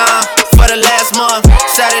overtime for the last month.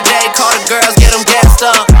 Saturday, call the girls, get them gassed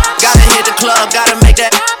up. Gotta hit the club, gotta make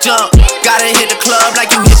that jump. Gotta hit the club like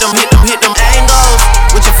you hit them angles.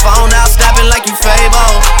 With your phone out, snapping like you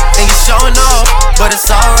Fable. And you showing off, but it's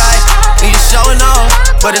alright. And you showing off,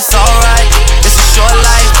 but it's alright. It's a short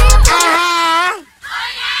life.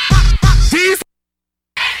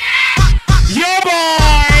 Yo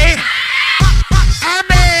boy, I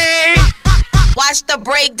mean, watch the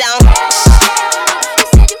breakdown.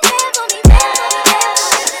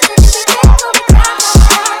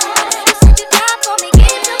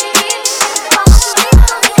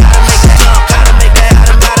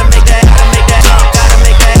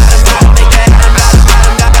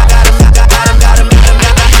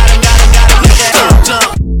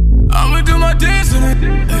 I'ma do my dance in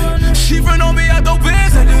it. She run on me, I throw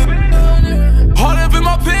bands in it. All up in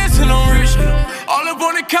my pants and I'm rich. All up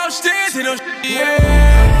on the couch dancing.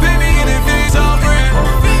 Yeah, baby, in the face.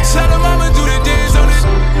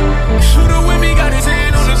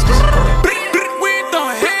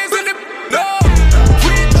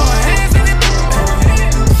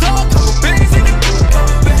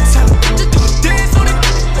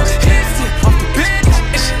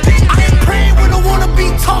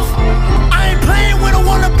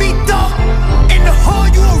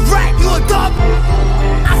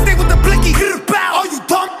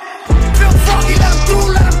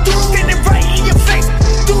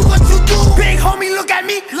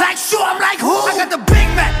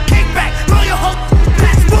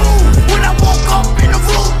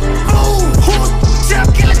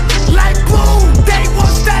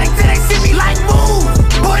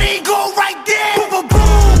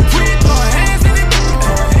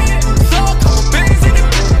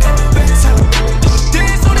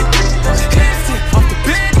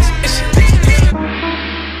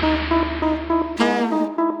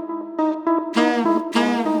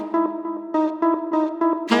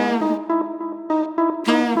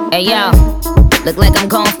 Hey yo, look like I'm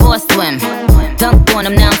going for a swim. Dunked on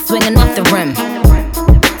him, now I'm swinging off the rim.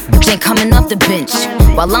 Bitch ain't coming off the bench,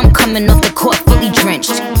 while I'm coming off the court fully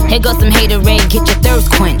drenched. Here goes some haterade, get your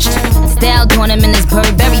thirst quenched. Style doing him in this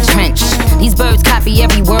Burberry trench. These birds copy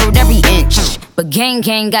every word, every inch. But gang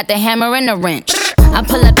got the hammer and the wrench. I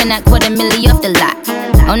pull up in that $250,000 off the lot.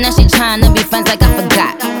 Oh, now she tryna be friends like I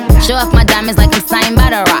forgot. Show off my diamonds like I'm signed by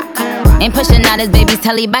the rock. Ain't pushing out his baby's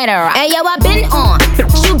telly by the rock. Hey yo, I been on,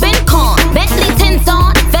 you been con. Bentley tints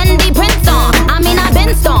on, Fendi prints on. I mean I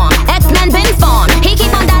been storm, X-Men been form. He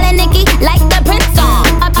keep on dialing Nicki like the Prince song.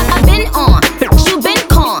 I been on, you been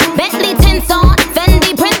con. Bentley tints on,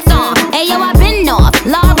 Fendi prints on. Hey yo, I been off,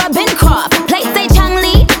 Laura been Croft. Play say Chung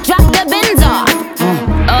Lee, drop the bins off.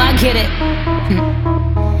 Oh, I get it.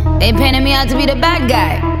 They painted me out to be the bad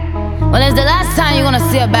guy. Well, it's the last time you're gonna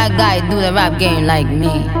see a bad guy do the rap game like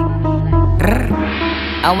me.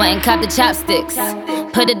 I went and copped the chopsticks,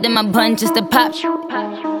 put it in my bun just to pop.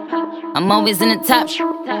 I'm always in the top.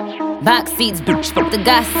 Box seats, bitch, fuck the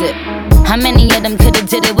gossip. How many of them could've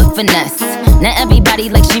did it with finesse? Now everybody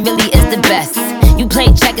like she really is the best. You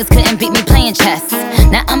played checkers, couldn't beat me playing chess.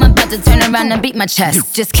 Now I'm about to turn around and beat my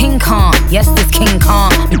chest. Just King Kong, yes, this King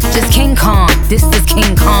Kong. Just King Kong, this is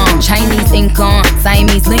King Kong. Chinese ink on,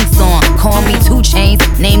 Siamese links on. Call me 2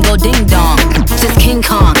 Chainz, name go ding dong. Just King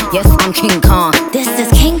Kong, yes, I'm King Kong. This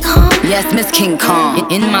is King Kong? Yes, Miss King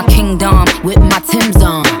Kong. In my kingdom, with my Timbs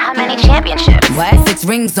on. How many championships? What? 6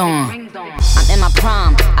 rings on. I'm in my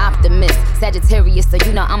prime, optimist. Sagittarius, so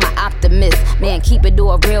you know I'm an optimist. Man, keep it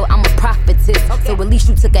all real, I'm a prophetess. So at least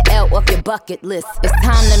you took a L off your bucket list. It's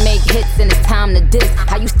time to make hits and it's time to diss.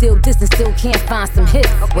 How you still diss and still can't find some hits?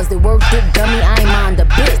 Was it worth it, dummy? I ain't mind a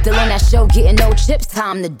bit. Still on that show, getting no chips,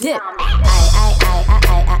 time to dip.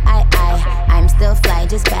 I'm still fly,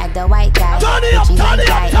 just bag the white guy. Gucci like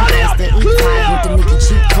guy, nice to eat time. With the nigga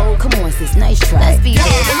cheat code, come on sis, nice try. Let's be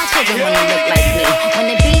real, my children wanna look like me. When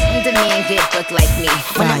they beat them, demand get booked like me.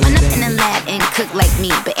 When I run up in the lab and cook like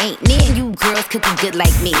me. But ain't near you girls cooking good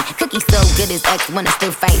like me. Cookie so good his ex wanna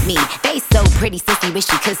still fight me. They so pretty, sissy wish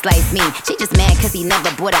she could slice me. She just mad cause he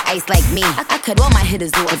never bought her ice like me. I cut all my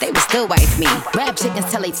hitters off, they would still wife me. Rap chickens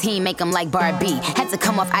tell they team make them like Barbie. Had to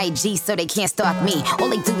come off IG so they can't stalk me. All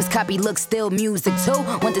they do is copy look, still music too.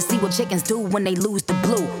 Want to see what chickens do when they lose the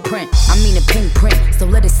blueprint. I mean a pink print, so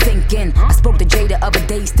let it sink in. I spoke to Jay the other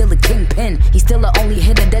day, still a kingpin. He's still the only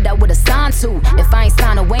hitter that I would've signed to. If I ain't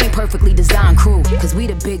signed a Wayne perfectly designed crew. Cause we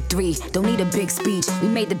the big 3, don't need a big speech. We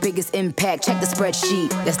made the biggest impact, check the spreadsheet.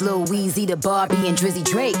 That's Lil Weezy, the Barbie, and Drizzy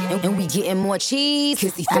Drake. And we getting more cheese,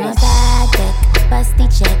 kissy face. I'm a bad dick, busty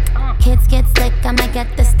chick. Kids get slick, I might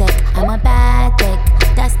get the stick. I'm a bad dick,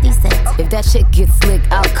 dusty sick. If that chick gets slick,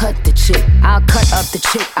 I'll cut the chick. I'll cut up the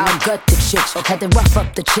chick, I'll gut the chick. Had to rough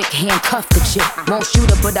up the chick, handcuff the chick. Won't shoot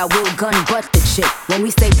her, but I will gun butt the chick. When we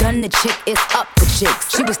say done the chick, it's up the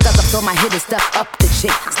chicks. She was stuck up, so my hitter stuck up the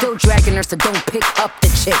chick. Still dragging her, so don't pick up the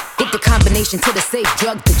chick. Get the combination to the safe,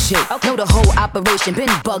 drug the chick. Know the whole operation, been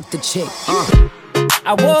bugged the chick.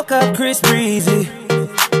 I woke up Chris Breezy.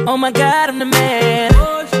 Oh my God, I'm the man.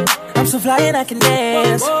 I'm so fly and I can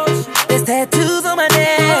dance. There's tattoos on my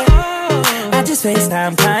neck. I just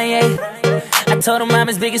FaceTime Kanye. I told him I'm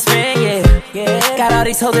his biggest fan, yeah. Got all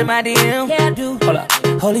these hoes in my DM. Yeah, I do. Hold up.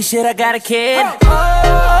 Holy shit, I got a kid.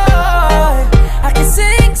 Oh, I can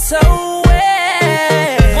sing so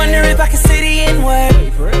well. Wonder if I can say the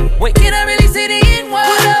N-word. Wait, can I really say the N-word?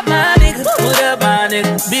 What up, my nigga? What up, my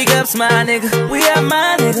nigga? Big ups, my nigga. We are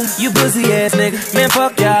my nigga. You pussy ass nigga. Man,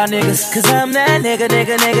 fuck y'all niggas. Cause I'm that nigga. I'm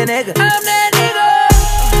that nigga.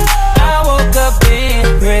 I woke up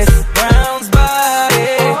in Chris Brown's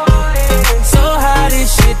body. So how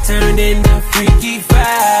this shit turned into Freaky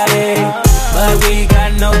Friday. But we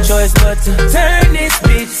got no choice but to turn this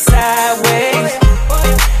bitch sideways.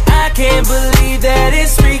 I can't believe that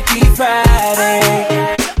it's Freaky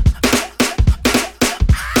Friday.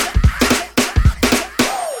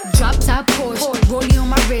 Drop top Porsche, rollie on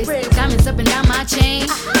my wrist, diamonds up and down my chain.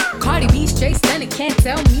 Cardi B straight stunning, can't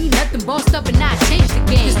tell me nothing. Bossed up and I changed the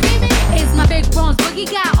game. It's my big bronze boogie,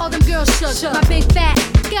 got all them girls shook. My big fat,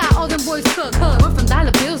 got all them boys cooked. Went from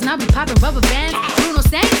dollar bills, now we popping rubber bands. Bruno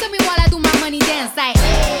sang to me while I do my money dance like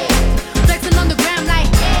hey. Flexing on the gram like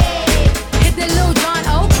hey. Hit the Lil Jon,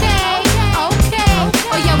 okay.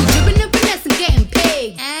 Oh yeah, we dripping and finesse and getting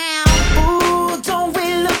paid. Ooh, don't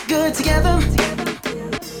we look good together?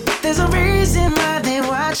 There's a reason why they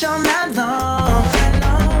watch all night long.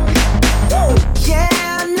 Yeah,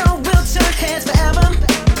 I know we'll turn heads forever.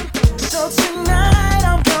 So tonight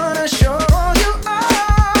I'm gonna show you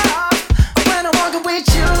off. When I'm walking with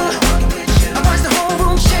you, I watch the whole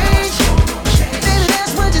room change. Baby,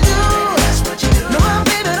 that's what you do.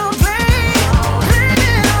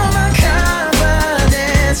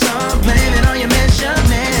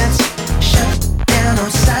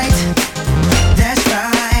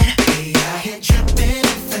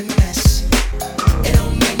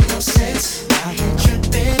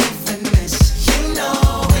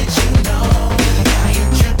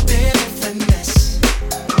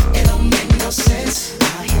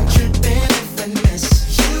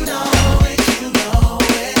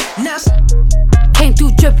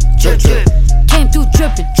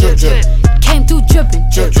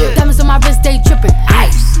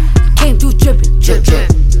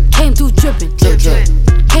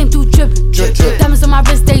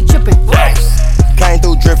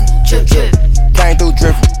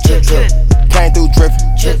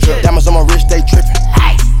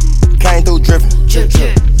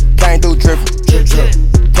 Came through drippin', drip,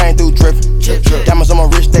 drip. Came through drippin', drip, drip. Diamonds on my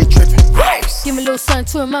wrist, they trippin'. Give me a little something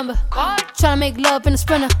to remember. Tryna make love in a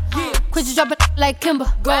sprinter. Quit you dropping like Kimber.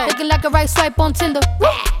 Looking like a right swipe on Tinder.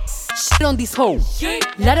 Shit on these hoes.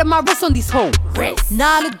 Let up my wrist on these hoes.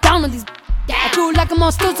 Now I look down on these. I feel like I'm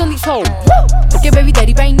on stilts on these hoes. Look at baby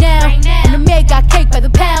daddy right now. And the maid got cake by the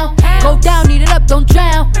pound. Go down, eat it up, don't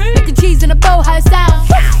drown. Making cheese in a bowl, how it sound.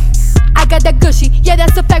 I got that gushy, yeah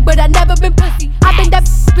that's a fact, but I never been pussy. I been that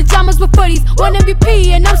pajamas with footies, one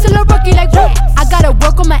MVP and I'm still a rookie like whoop. I gotta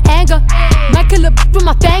work on my anger, might kill a with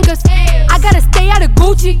my fingers. I gotta stay out of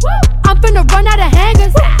Gucci, I'm finna run out of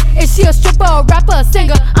hangers. Is she a stripper, a rapper, a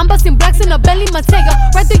singer? I'm busting blacks in a Bentley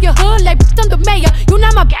Montega. Right through your hood like I'm the mayor. You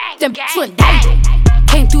not my them twin.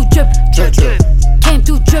 Came through drippin', drip, drip. Came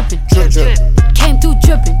through drippin', drip, drip. Came through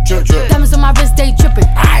drippin', drip, drip. Diamonds on my wrist, they drippin'.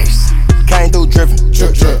 Ice. Came through drippin',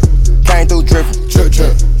 drip, drip. Came through drippin', drip,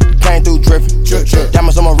 drip. Came through drippin', drip, drip.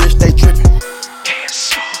 Diamonds on my wrist, they trippin'.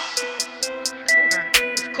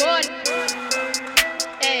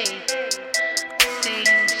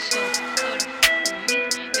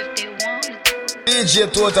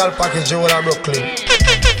 DJ Total Package all in Brooklyn.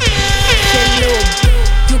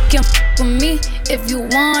 You can f with me if you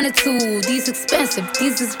wanted to. These expensive,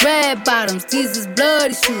 these is red bottoms, these is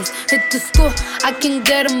bloody shoes. Hit the store, I can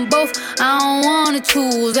get them both. I don't wanna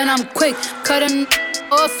choose, and I'm quick cutting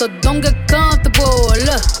off, so don't get comfortable.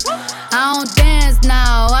 Look, I don't dance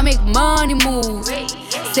now, I make money move.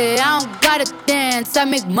 Say I don't gotta dance, I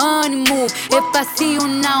make money move. If I see you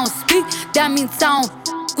now speak, that means I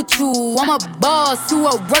don't with you. I'm a boss, you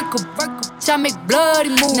a worker. I make bloody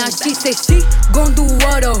moves. Now she say she gon' do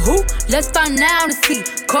what or who? Let's find out and see.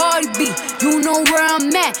 Cardi B, you know where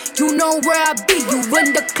I'm at, you know where I be. You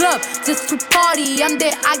in the club just to party. I'm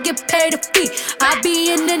there, I get paid a fee. I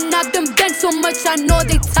be in and out them banks so much, I know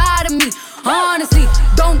they tired of me. Honestly,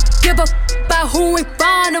 don't give a about who in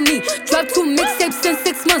front of me. Drop 2 mixtapes in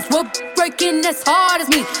 6 months. We're breaking as hard as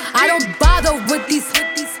me. I don't bother with these.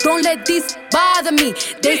 Don't let these bother me.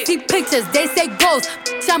 They see pictures, they say goals.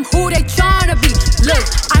 I'm who they tryna be. Look,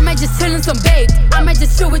 I might just chill in some babe. I might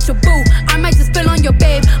just chill with your boo. I might just spill on your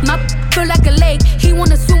babe. My feel like a lake. He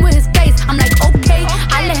wanna swim with his face. I'm like, okay.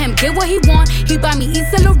 I let him get what he want. He buy me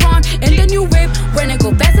East Saint Laurent and the new whip. When it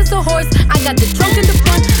go fast as a horse, I got the trunk in the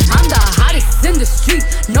front. I'm the hottest in the street.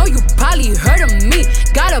 Know you probably heard of me.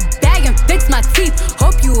 Got a bag and fix my teeth.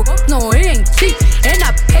 Hope you know it ain't cheap. And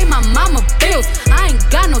I pay my mama bills. I ain't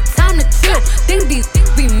got no time to chill. Think these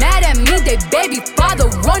be mad at me. They baby father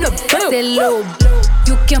wanna build. Say, little,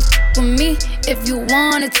 you can f with me if you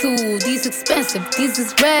wanted to. These expensive, these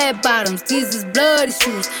is red bottoms, these is bloody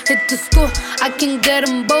shoes. Hit the school, I can get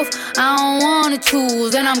them both. I don't wanna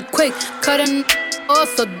choose, and I'm quick cutting off,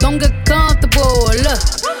 so don't get comfortable. Look,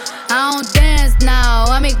 I don't dance now,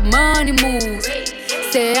 I make money move.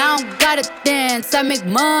 Say I don't gotta dance, I make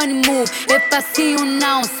money move. If I see you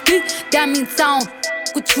now speak, that means I don't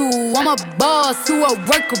with you. I'm a boss, you a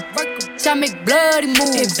worker. I make bloody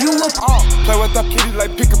moves. If you a play with that kitty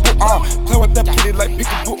like peekaboo, play with that kitty like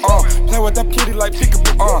peekaboo, play with that kitty like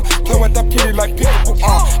peekaboo, play with that kitty like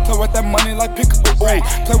peekaboo, play with that money like peekaboo,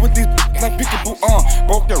 play with these like peekaboo,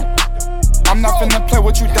 broke the. I'm not finna play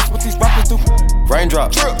with you, that's what these rappers do.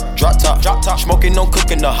 Raindrop, drop top, smoking on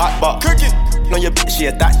cooking the hot pot. Cooking on your bitch,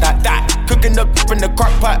 yeah, that. Cooking up in the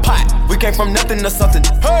crock pot. We came from nothing to something.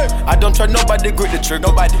 Hey, I don't try nobody, grip the trigger.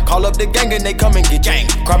 Nobody call up the gang and they come and get gang.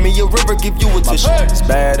 Cry me a river, give you a tissue. It's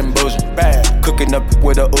bad and bullshit, bad. Cooking up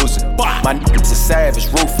with a Uzi. My niggas are savage,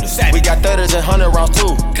 ruthless. We got 30s and 100 rounds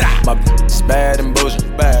too. My bitch bad and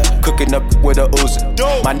bullshit, bad. Cooking up with a Uzi.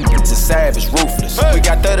 My niggas are savage, ruthless. We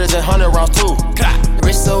got 30s and 100 rounds too.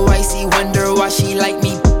 Wrist so icy, wonder why she like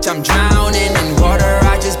me. I'm drowning in water.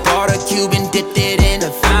 I just bought a cube and dipped it in a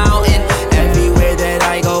fountain. Everywhere that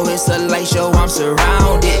I go, it's a light show. I'm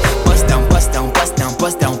surrounded. Bust down, bust down, bust down,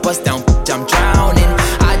 bust down, bust down. I'm drowning.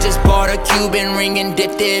 I just bought a Cuban ring and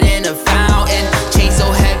dipped it in a fountain. Chain so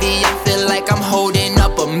heavy, I feel like I'm holding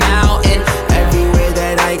up a mountain. Everywhere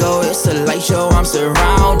that I go, it's a light show. I'm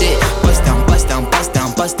surrounded. Bust down, bust down, bust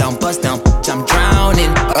down, bust down, bust down. I'm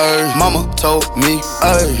drowning. Mama told me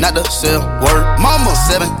not to sell word. Mama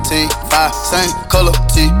 17, 5, same color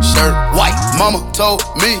t-shirt, white. Mama told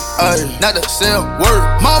me not to sell word.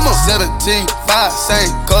 Mama 17, 5,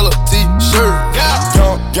 same color t-shirt.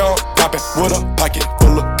 Young, poppin' with a pocket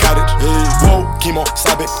full of cottage. Whoa, chemo,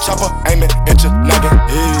 sabe, chopper, aiming at your noggin.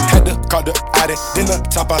 Had to call the addy, then the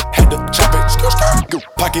top I had to chop it.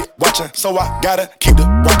 Pocket watching, so I gotta keep the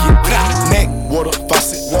rocket. Neck, water,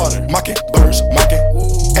 faucet, water, mocking, birds, mocking.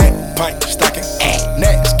 And pint, stocking,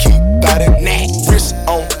 next, keep biting. Wrist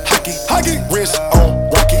on hockey, wrist on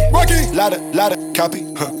rocky. Lotta, copy.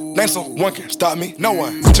 Name someone can stop me. No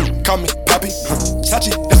one. Call me Poppy.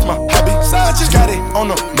 Sachi, that's my hobby. Got it on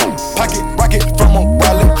the pocket, rocket from a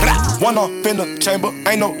wallet. One off in the chamber,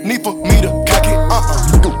 ain't no need for me to cock it.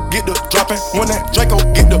 Get the dropping when that Draco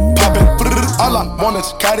get the popping. All I want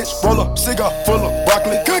is cottage, roll a cigar full of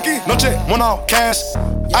broccoli. Cookie, no check, one off cash.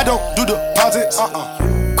 I don't do deposits.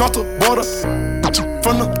 Cross the border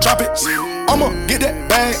from the tropics. I'ma get that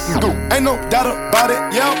bag, ain't no doubt about it.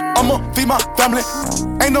 Yeah, I'ma feed my family,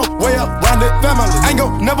 ain't no way around it. Family, ain't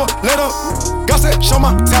gon' never let up. God said, show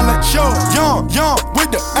my talent. Show young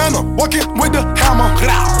with the Anna, walking with the hammer,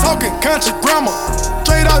 talking country grammar,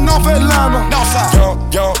 straight out North Atlanta.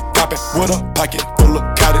 Northside, young, poppin' with a pocket full of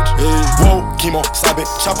cottage. Whoa, chemo, sabe,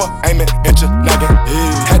 chopper, aiming at your noggin.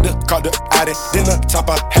 Had to call the addy, then the top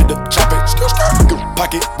I had to chop it.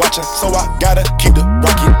 Pocket watching, so I gotta keep the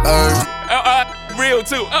rocky. Real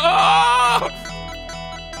too.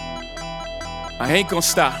 I ain't gon'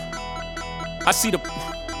 stop. I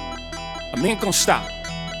ain't gon' stop.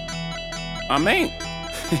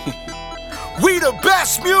 We the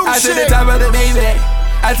best music. I to the top of the Maybach.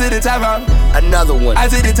 I to the top of another one. I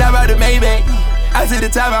to the top of the Maybach. I to the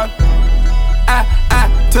top of I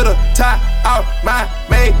to the top of my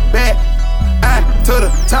Maybach. I to the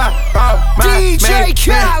top of my DJ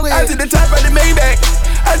Khaled. I to the top of the Maybach.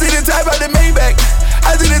 I to the top of the Maybach.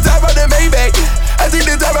 I to the top of the Maybach. I to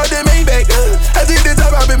the top of the Maybach. I to the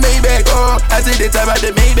top of the Maybach. Oh, I to the top of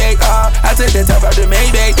the Maybach. Oh, I to the top of the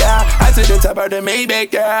Maybach. Yeah, I to the top of the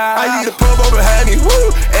Maybach. Yeah, I need a purple behind me.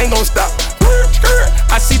 Woo, ain't gon' stop.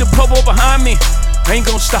 I see the purple behind me. Ain't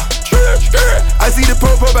gon' stop. I see the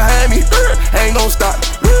purple behind me. Ain't gon' stop.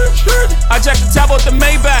 I jack the top off the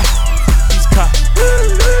Maybach. These cops.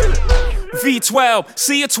 V12,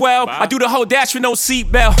 see a 12. I do the whole dash with no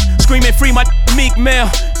seatbelt. Screaming free my Meek Mill.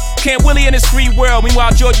 Can't Willie in this free world.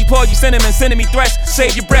 Meanwhile, Georgie Porgy sending me threats.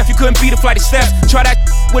 Save your breath, you couldn't beat a flight of steps. Try that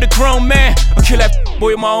with a grown man. I'll kill that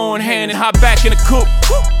boy with my own hand and hop back in the coupe.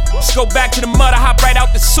 Let's go back to the mud, I hop right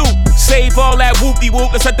out the soup. Save all that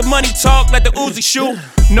whoop-de-whoop, let's let the money talk, let the Uzi shoot.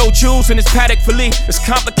 No jewels in this Patek Philippe, it's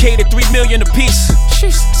complicated, 3 million a piece.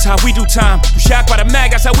 That's how we do time. You shocked by the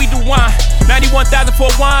mag, that's how we do wine. 91,000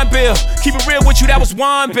 for a wine bill. Keep it real with you, that was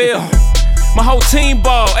wine bill. My whole team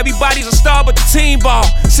ball, everybody's a star but the team ball.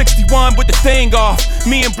 61 with the thing off,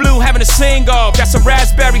 me and Blue having a sing off. That's a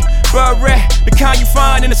raspberry, beret, the kind you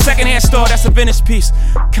find in a secondhand store. That's a vintage piece,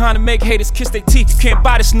 kind of make haters kiss their teeth. You can't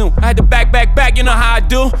buy this new. I had to back, you know how I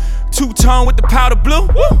do. Two-tone with the powder blue.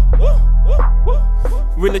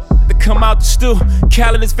 Really to come out the stew.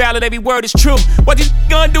 Khaled is valid, every word is true. What you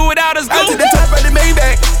gonna do without us? I to the top of the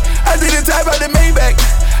Maybach. I to the top of the Maybach.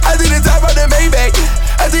 I to the top of the Maybach.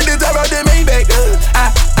 I to the top of the Maybach.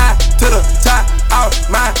 I to the top of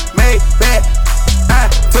my Maybach. I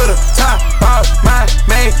to the top of my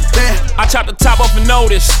Maybach. I chop the top off a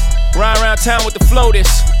notice. Ride around town with the floaters.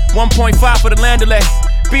 1.5 for the land delay.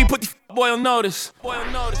 B put the boy on notice.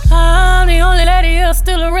 I'm the only lady here,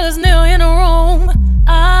 still the realest nigga in the room.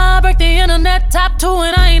 I break the internet top 2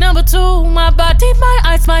 and I ain't number 2. My body, my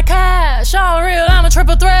ice, my cash, all real, I'm a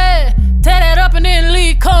triple threat. Tear that up and then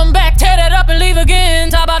leave, come back, tear that up and leave again.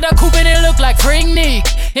 Top out the coupe and it look like Freak Nick.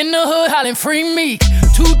 In the hood hollering free Meek.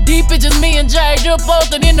 Too deep, it's just me and Jay, just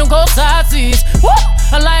posted in them cold side seats. Woo,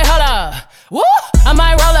 I like holla. Woo, I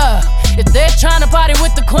might roll up. If they're trying to party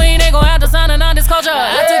with the queen, they gon' have to sign a non-disclosure.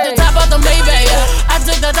 I took the top off the Maybach. I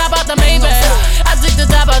took the top off the Maybach. I took the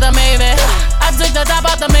top off the Maybach. I took the top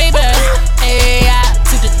off the Maybach. Hey, I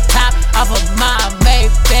took the top off of my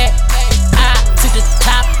Maybach. I took the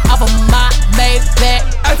top off of my Maybach.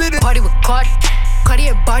 Party with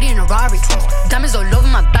Cartier body in a Rari. Diamonds all over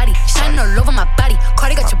my body, shining all over my body.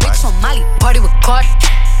 Cardi got your bitch on Molly. Party with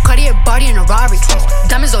Cartier body in a Rari.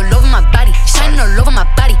 Diamonds all over my body, shining all over my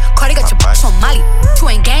body. Cardi got your bitch on Molly. You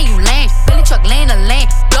ain't gang, you lame. Billy truck laying the lane,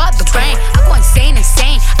 blow up the brain. I go insane.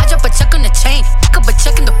 I drop a check on the chain, pick up a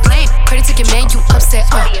check in the flame. Cardi took your man, you upset.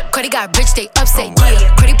 Cardi got rich, they upset.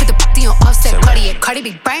 Yeah, Cardi put the booty on offset. Cardi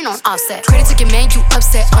be brain on offset. Cardi took your man, you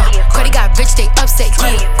upset. Cardi got rich, they upset.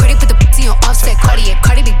 Yeah, Cardi put the booty on offset.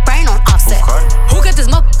 Cardi be brain on offset. Who got this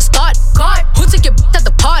motherfucker started? God. Who took your bitch at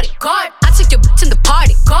the party? God. I took your bitch in the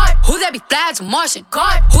party. God. Who that be flags and Martian?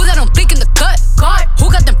 God. Who that don't flick in the cut? God.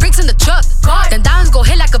 Who got them bricks in the truck? God. Then diamonds go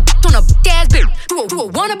hit like a bitch on a ass bitch. You a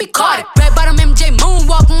wanna be caught. Red bottom MJ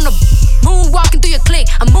moonwalk on the moonwalking through your clique.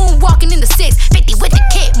 I'm moonwalking in the 650 with the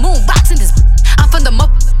kid. Moonboxing this. I'm from the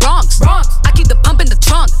Bronx. I keep the pump in the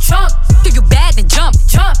trunk. If you bad, then jump.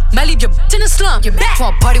 Might leave your bitch in the slump. You're back.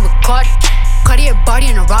 Want party with Cartier body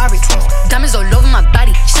in a Rari. Diamonds all over my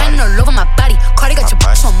body, shining all over my body. Cardi got your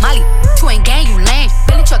bitch on Molly. You ain't gang, you lame.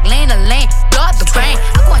 Billy truck laying the lane.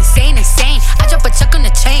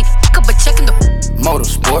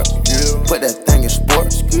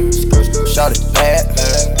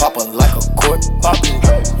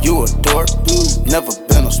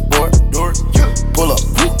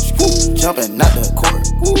 jumping out the court.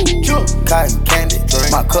 Cotton candy,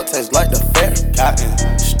 my cup tastes like the fair.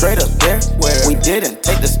 Straight up there, we didn't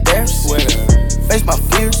take the stairs. Face my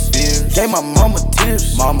fears, gave my mama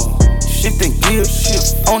tears. Shifting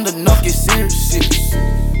gears, on the knock get serious.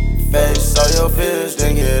 Face all your fears,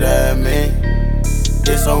 then get at me.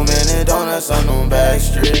 There's so many donuts on them back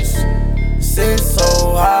streets. Sit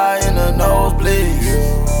so high in the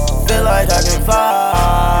nosebleeds. Feel like I can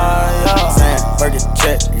fly, yeah. Sam, Burger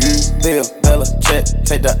check, Bill, Bella check.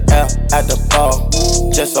 Take the L at the ball,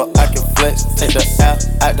 just so I can flex. Take the L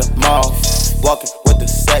at the mall, walking with the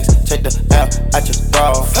sex. Take the L at your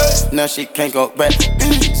bra, now she can't go back.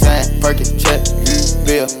 Sam, Burger check,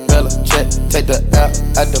 Bill, Bella check. Take the L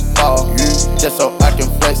at the ball, just so I can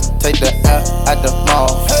flex. Take the L at the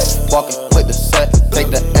mall, walking with the sex. Take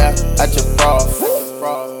the L at your bra.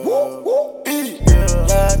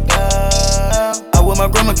 I wish my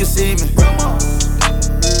grandma could see me.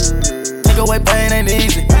 Take away pain ain't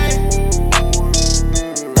easy.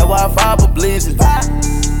 That's why I fire for bleeding.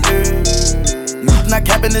 Not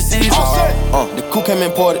capping the season. The coupe came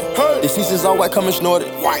imported. The seasons all white, coming snorted.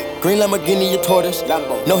 Green Lamborghini, a tortoise.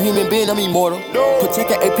 No human being, I'm immortal.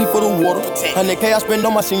 Protect an AP for the water. 100K I spend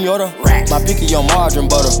on my senora. My picky on margarine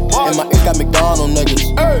butter. And my ink got McDonald's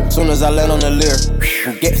nuggets. Soon as I land on the Lear,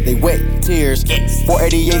 who gets they wet tears.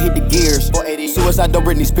 488 hit the gears. Suicide, don't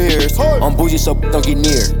Britney Spears. I'm bougie, so don't get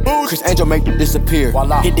near. Chris Angel make it disappear.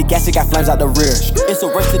 Hit the gas, it got flames out the rear. It's a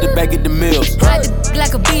race to the back of the mills. Ride the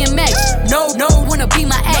like a BMX. No, wanna be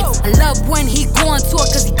my ex. I love when he go on tour,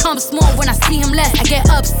 cause he comes small. When I see him less, I get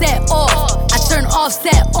upset off. I turn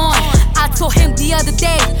offset on. I told him the other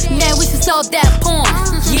day, man, we should solve that porn.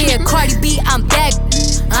 Yeah, Cardi B, I'm back.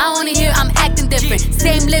 I wanna hear I'm acting different.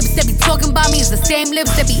 Same lips that be talking about me is the same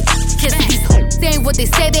lips that be kissing. These hoes saying what they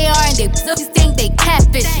say they are, and they think they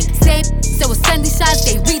catfishing. Same, so with Sunday shots,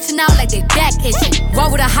 they reaching out like they back itching. Why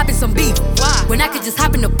would I hop in some beef? When I could just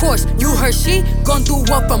hop in the Porsche. You heard she gon' do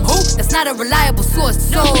what from who? That's not a reliable source.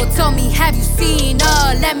 So tell me, have you seen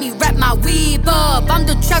her? Let me wrap my weave up. I'm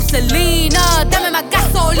the trap Selena. Dame my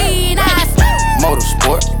gasolina.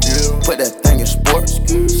 Motorsport, put that thing in sports.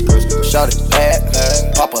 Shout it bad,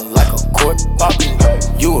 pop it like a court.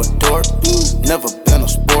 You a dork, never been a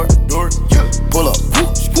sport. Pull up,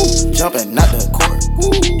 jumping out the court.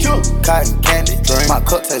 Cotton candy, my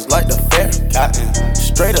cup tastes like the fair.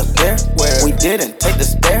 Straight up there, we didn't take the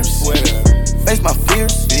stairs. Face my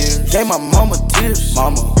fears, gave my mama tears.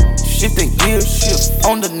 Shifting gears,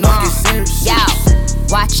 on the knock get serious. Yo,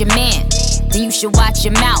 watch your man, then you should watch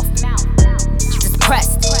your mouth. Just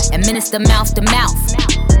press, administer mouth to mouth.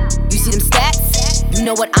 You see them stats? You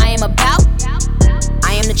know what I am about?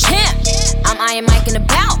 I am the champ, I'm Iron Mike and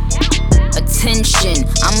about. Attention,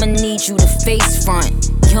 I'ma need you to face front.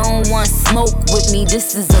 You don't want smoke with me,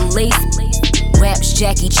 this is a lace. Raps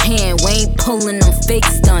Jackie Chan, we ain't pulling them fake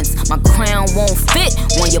stunts. My crown won't fit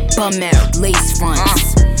on your bum ass lace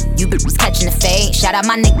fronts. You was catching the fade, shout out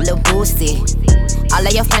my nigga Lil Boosie. All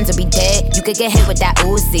of your friends will be dead, you could get hit with that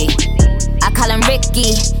Uzi. I call him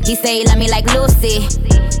Ricky, he say he love me like Lucy.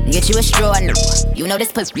 Get you a straw, you know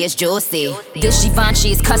this pussy is juicy. This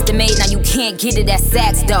Givenchy is custom made, now you can't get it at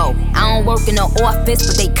Saks though. I don't work in the office,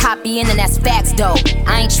 but they copying and that's facts though.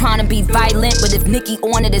 I ain't tryna be violent, but if Nicki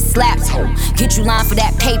on it, it slaps. Get you line for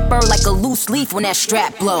that paper like a loose leaf when that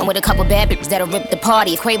strap blow. I'm with a couple bad bitches that'll rip the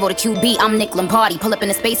party. Quavo the QB, I'm Nick Lombardi. Pull up in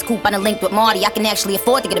a space coupe, I done linked with Marty. I can actually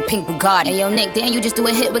afford to get a pink Bugatti. Hey yo Nick, damn you just do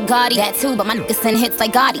a hit with Gotti. That too, but my niggas send hits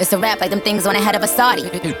like Gotti. It's a rap like them things on the head of a Saudi.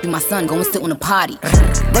 My son go and sit on a potty.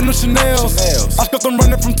 Brand new Chanel's, I stuck them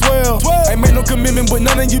running from 12. Ain't made no commitment with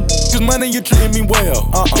none of you, cause money you treating me well.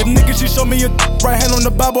 If niggas she show me a right hand on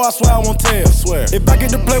the Bible, I swear I won't tell. If I get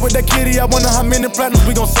to play with that kitty, I wonder how many platinums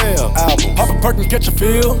we gon' sell. Album, pop a perk and catch a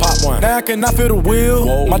feel. Pop one, now I cannot feel the wheel.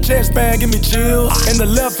 Whoa. My chest bag give me chills. In the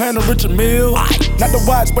left hand of Richard Mille. Not the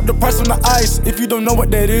watch, but the price on the ice, if you don't know what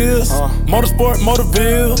that is. Motorsport,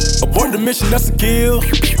 Motorville. Abort the mission, that's a kill.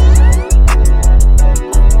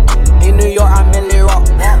 In New York, I'm in Lil Rock.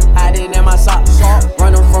 Hiding in my socks.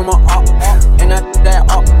 Running from a up. And I that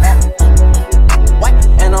up.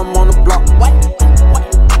 And I'm on the block.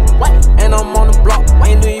 And I'm on the block.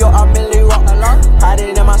 In New York, I'm in Lil Rock.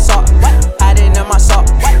 Hiding in my sock. Hiding in my sock.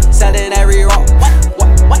 Selling every rock.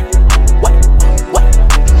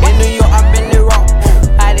 In New York, I'm in Lil Rock.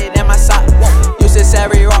 Hiding in my sock. Used to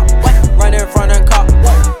every rock. Running from the cop.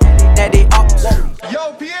 Daddy ops.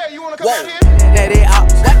 Yo, Pierre, you wanna come out here? Daddy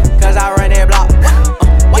ops. Cause I run that block.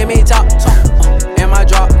 Give me top. In my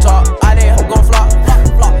drop top. I did hook gon' flop.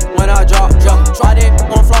 When I drop. Try that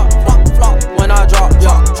gon' flop. When I drop.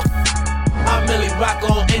 I'm Millie Rock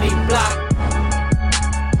on any block.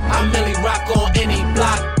 I Millie rock on any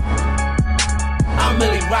block. I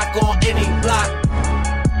Millie rock on any block.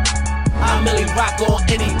 I Millie rock on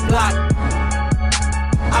any block.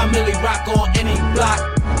 I Millie rock on any block.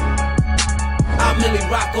 I Millie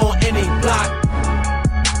rock on any block.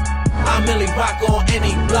 I Millie rock on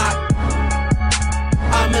any block.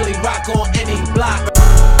 I Millie rock on any block.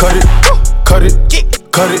 Cut it, cut it,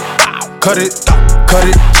 cut it, cut it, cut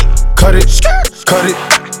it, cut it, cut it,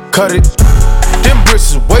 cut it. Them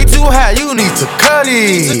bricks is way too high, you need to cut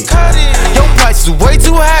it. Your price is way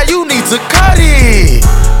too high, you need to cut it.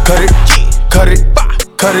 Cut it, cut it,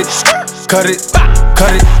 cut it, cut it,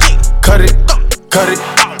 cut it, cut it, cut it,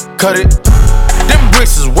 cut it. Them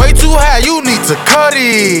bricks is way too high, you need to cut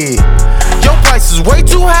it. Your price is way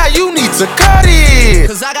too high, you need to cut it.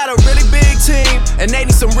 Cause I got a really big team, and they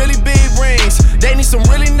need some really big rings. They need some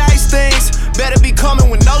really nice things. Better be coming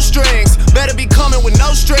with no strings. Better be coming with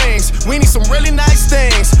no strings. We need some really nice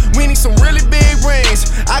things. We need some really big rings.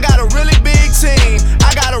 I got a really big team.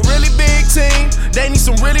 I got a really big team. They need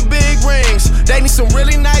some really big rings. They need some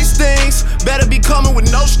really nice things. Better be coming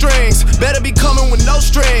with no strings. Better be coming with no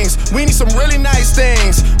strings. We need some really nice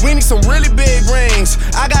things. We need some really big rings.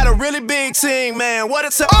 I got a really big team, man. What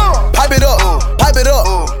it's pipe it up, pipe it up,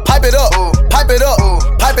 pipe it up, pipe it up,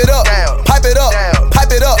 pipe it up, pipe it up,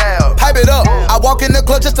 pipe it up, pipe it up. I walk in the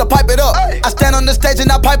club just to pipe it up. I stand on the stage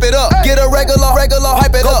and I pipe it up. Get a regular, pipe it up.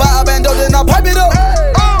 Go buy a bando, then I pipe it up.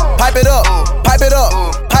 Pipe it up, pipe it up,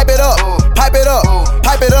 pipe it up, pipe it up,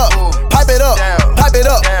 pipe it up, pipe it up, pipe it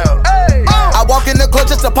up. I walk in the club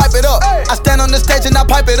just to pipe it up. I stand on the stage and I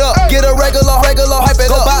pipe it up. Get a regular, pipe it up.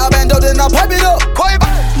 Go buy a bando, then I pipe it up.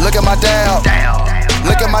 Look at my down,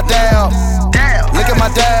 look at my down, look at my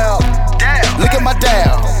down, look at my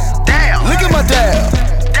down, look at my down,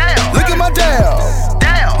 look at my down,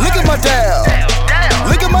 look at my down,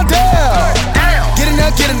 look at my down. Get in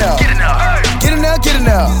there, get in there, get in there, get in there, get in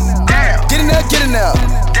there, get in there, get in there,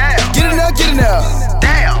 get in there, get in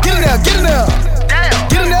there, get in there, get in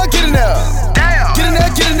there, get in there, get in there,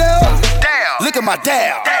 get in there. Look at my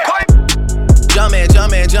down. Jumpin',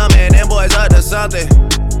 jumpin', jumpin', them boys up to something.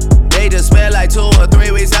 They just spent like 2 or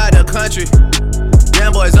 3 weeks out the country.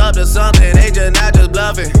 Them boys up to something, they just not just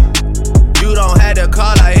bluffing. You don't have to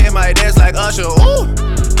call, I hit my dance like Usher, ooh.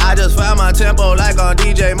 I just found my tempo like on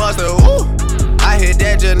DJ Mustard, ooh. I hit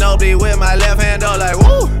that Ginobili with my left hand, though, like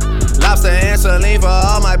woo. Lobster and saline for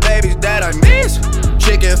all my babies that I miss.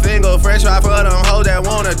 Chicken finger, french fry for them hoes that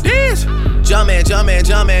wanna dish. Jumpin', jumpin',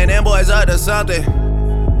 jumpin', them boys up to something.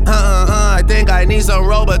 I think I need some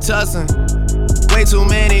Robitussin. Way too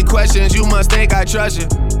many questions, you must think I trust you.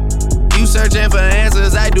 You searching for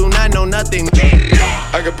answers, I do not know nothing.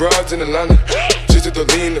 I got broads in Atlanta, just to the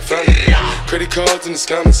lean the family. Credit cards in the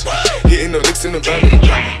scammers, hitting the licks in the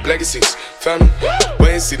van. Legacies, family,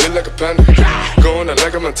 wait and see, look like a panda. Going out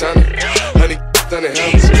like a Montana, honey, down the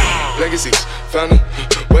helmets. Legacies, family,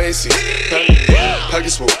 wait and see, family.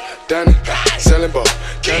 Pockets full, Danny, selling ball,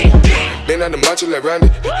 candy. Man on the macho like Randy,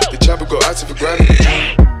 the chopper go out to for granted.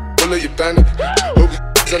 Pull up your bandit, hope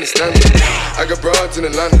you understand it. I got broads in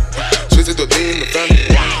Atlanta, switch to the lean in the family.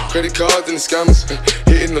 Credit cards in the scammers,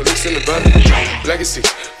 hitting the licks in the van. Legacy,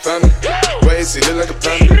 family, wait and see, look like a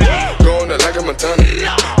panda. Going out like a Montana,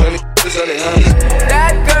 honey, it's on the hands.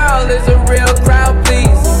 That girl is a real crowd, please.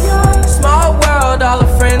 Small world, all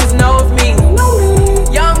her friends know of me.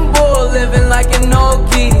 Young bull living like an old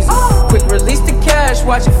geese. Quick release the cash,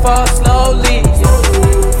 watch it fall slowly.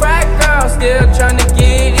 Frat girl still trying to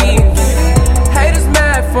get even. Haters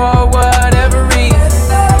mad for whatever reason.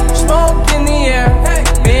 Smoke in the air,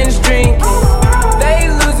 binge drinking. They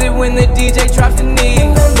lose it when the DJ drops the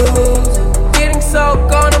knee. Getting so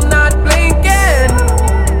gone, I'm not blinking.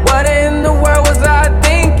 What in the world was I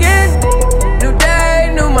thinking? New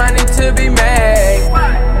day, new money to be made.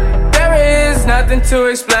 There is nothing to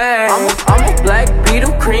explain. I'm a black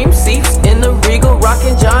Beetle, cream seats in the Regal,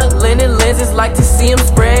 rockin' John Lennon lenses, like to see him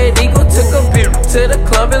spread eagle. Took a beer to the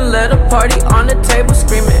club and let a party on the table,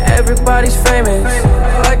 screaming everybody's famous.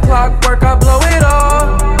 Like clockwork, I blow it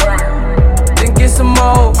all, then get some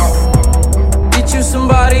more. Get you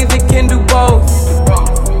somebody that can do both.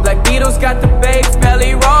 Black Beatles got the babes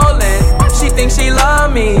belly rolling. She thinks she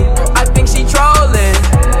love me, I think she trolling.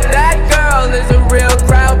 That girl is a real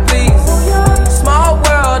crowd, please. Small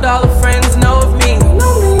world, all her friends know of me.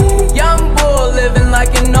 Young bull living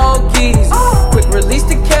like an old geese. Quick release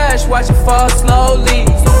the cash, watch it fall slowly.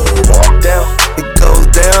 Down, it goes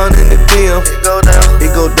down in the DM. It go down,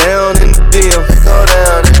 it go down in the DM. It go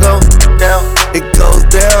down, it go down. It goes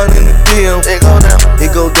down in the DM. It go down,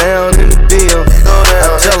 it go down in the DM. It go down,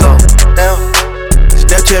 I tell 'em down.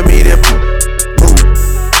 Snapchat me that move.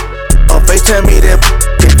 Please tell me that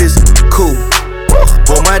if it's cool.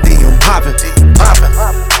 Boy, my DM poppin'.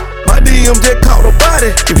 My DM just caught a body.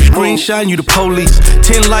 If you screenshot, you the police.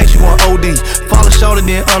 10 likes, you on OD. Follow shorter,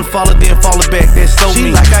 then unfollow, then follow back. That's so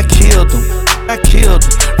me. Like I killed him.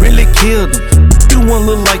 Really killed him. You won't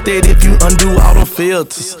look like that if you undo all them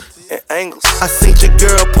filters and angles. I seen your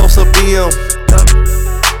girl post a BM,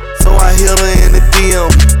 so I hit her in the DM.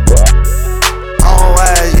 All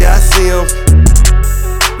eyes, yeah, I see him.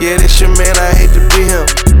 Yeah, this your man, I hate to be him.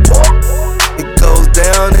 It goes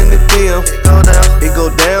down in the DM. It go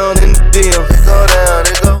down in the DM. It go down.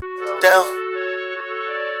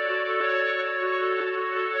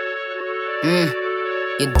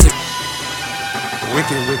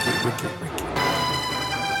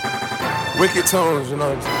 Wicked tones, you know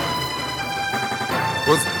what I'm saying?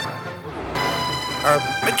 What's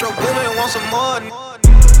Metro Boomin want some more.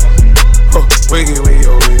 Wicked.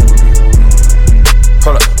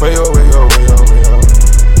 Hold up, way yo.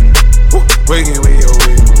 Wicked.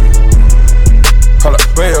 Hold up,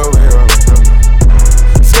 way yo.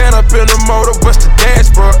 Stand up in the motor, bust the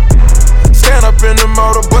dashboard. Stand up in the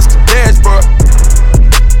motor, bust the dashboard.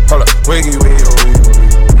 Hold up, wicked.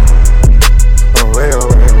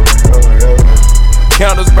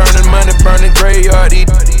 Candles burning, money burning, graveyard eat.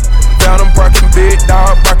 Found them barking, big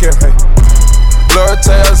dog barking, hey. Blood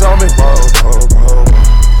tails on me, whoa.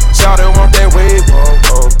 Shout it, want that wave, whoa.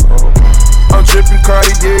 I'm tripping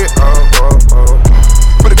Cartier, whoa.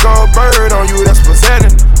 Put a gold bird on you, that's what's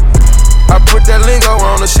happening. I put that lingo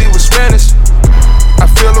on her, she was Spanish. I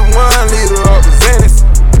feel the 1 liter of the Venice.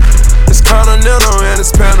 It's continental and it's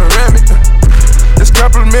panoramic. It's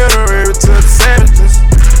complimentary to the sandwiches.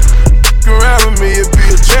 Around with me, it'd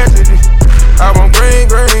be a tragedy. I want green,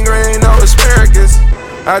 no asparagus.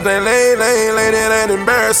 I think lane, it ain't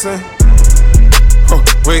embarrassing.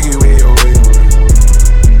 Wiggy.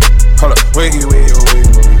 Hold up, wiggy. Way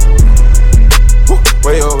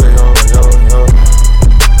yo.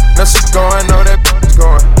 Now she's going, know that bitch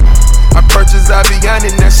going. I purchased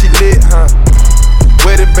Aviani, now she lit, huh?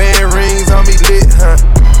 Wedding band rings on me lit, huh?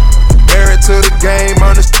 Married to the game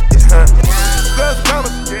on the shit, huh? That's a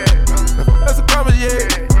promise, yeah. That's a promise, yeah.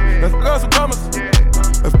 That's a promise.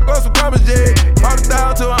 That's a promise, yeah.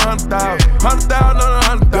 100,000 to 100,000. 100,000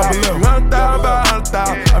 on 100,000. 100,000 by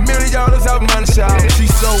 100,000. $1 million out money shot.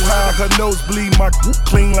 She's so high, her nose bleed. My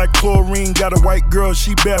clean like chlorine. Got a white girl,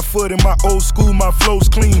 she barefoot. In my old school, my flow's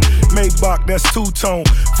clean. Maybach, that's two-tone.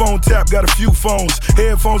 Phone tap, got a few phones.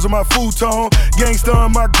 Headphones on my futon. Gangsta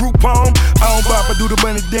on my group home. I don't bop, I do the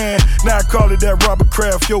money dance. Now I call it that Robert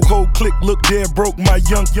Kraft. Yo, whole clique look dead broke. My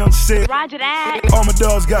young said. Roger that. All my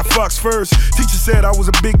dogs got Fox first. Teacher said I was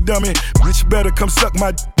a big dummy. Bitch, better come suck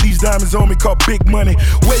my these diamonds on me called big money.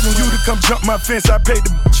 Waiting on you to come jump my fence. I paid the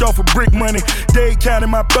bitch off for brick money. Day counting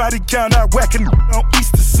my body count. I whacking on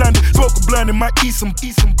Easter Sunday. Smoke a blunt and might eat some.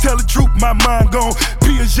 Tell the truth, my mind gone.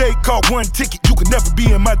 Piaget caught 1 ticket. You could never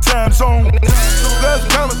be in my time zone. That's a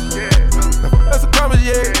promise, yeah. That's a promise,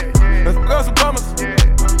 yeah. That's a promise.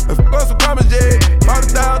 That's a promise, yeah.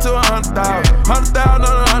 100,000 to 100,000. 100,000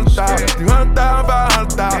 on 100,000. 300,000 by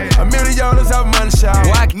 100,000. $1 million out money shot.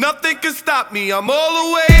 Like nothing can stop me. I'm all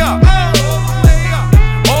the way up.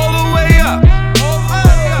 All the way up.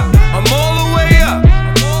 I'm all the way up.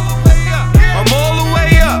 I'm all the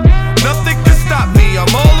way up. Nothing can stop me. I'm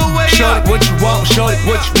all the way up. Shorty, what you want? Shorty,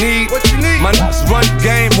 what you need? My niggas run the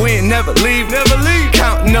game. We ain't never leave.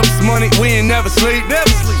 Counting up some money. We ain't never sleep.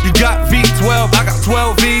 You got V12. I got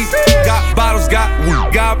 12 V's. Got bottles. Got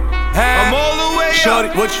I'm all the way up. Shorty,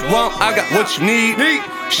 what you want? I got what you need.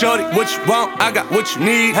 Shorty, what you want? I got what you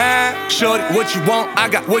need. Shorty, what you want? I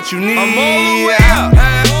got what you need. I'm all the way up.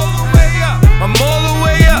 I'm all the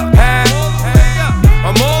way up.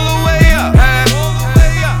 I'm all the way up.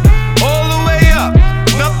 All the way up.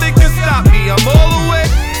 Nothing can stop me. I'm all the way.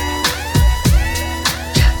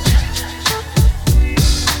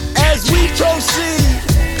 As we proceed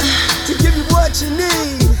to give you what you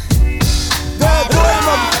need. Bad boy,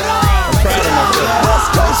 West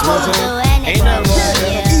Coast motherfucker. Ain't nothing wrong with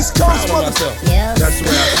that. East Coast motherfucker. That's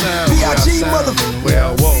where I sound. B.I.G. motherfucker. Where I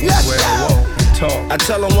walk. I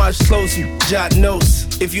tell them watch close, you jot notes.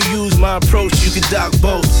 If you use my approach, you can dock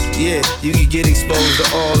boats. Yeah, you can get exposed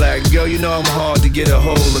to all that. Girl, you know I'm hard to get a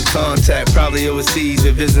hold of contact. Probably overseas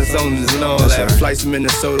with business owners and all that. Right. Flights to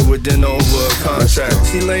Minnesota with dinner over a contract.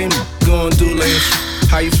 See lame, going through lame.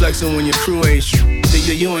 How you flexing when your crew ain't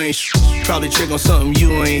you ain't probably trick on something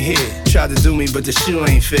you ain't hit. Tried to do me, but the shoe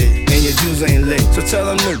ain't fit, and your juice ain't lit. So tell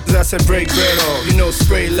them niggas I said break bread off. You know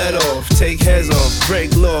spray lead off, take heads off,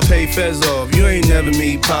 break law, pay feds off. You ain't never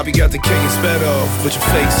me, Poppy got the king and sped off, but your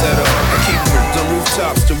fake set off. I keep it on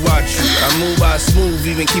rooftops to watch you. I move by smooth,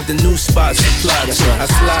 even keep the new spots supplied. I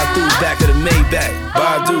slide through back of the Maybach.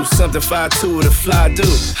 Badu, something 5'2" with a fly do.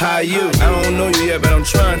 How you? I don't know you yet, but I'm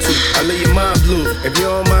trying to. I leave your mind blue. If you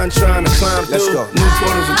don't mind trying to climb through. New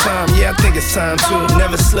portals of time, yeah, I think it's time to.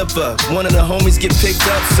 Never slip up. One of the homies get picked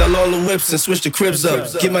up, sell all the whips and switch the cribs up.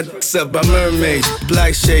 Get my dicks up by mermaids,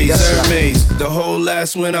 black shades, Hermes. The whole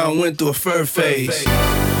last winter I went through a fur phase.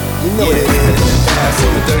 You know Pass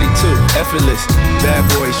over 32, effortless, bad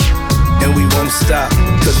boys, and we won't stop,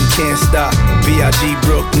 cause we can't stop. B.I.G.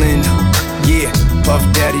 Brooklyn, yeah, Puff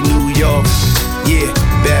Daddy New York, yeah,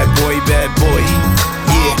 bad boy,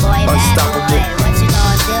 yeah, unstoppable. What you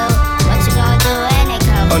gonna do? What you gonna do when they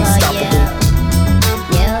come Unstoppable. for you?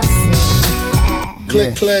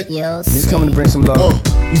 Click, click. He's coming to bring some love.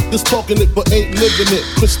 Just talking it but ain't living it.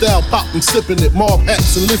 Cristal pop and sipping it. Mob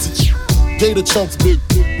hats and lizard Gator chunks big.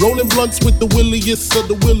 Rolling blunts with the williest of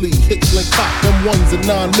the willy. Hits like pop, M1s and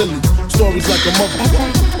 9 milli. Stories like a mother.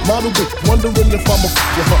 Model bitch, wondering if I'm a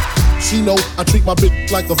with her. She know I treat my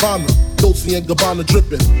bitch like Havana. Dolce and Gabbana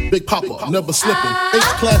dripping. Big Papa, never slipping.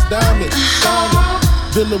 H-class diamond, shining.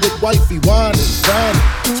 Dinner with wifey, whining, dining.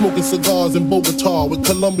 Smoking cigars in Bogota with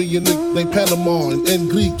Colombian niggas named Panama and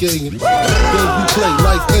Enrique. Games we play,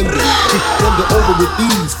 life ended. Bend it over with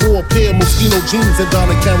these 4 pair Moschino jeans and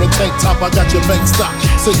Donna Karan tank top. I got your bank stock,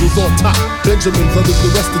 singles on top. Benjamins under the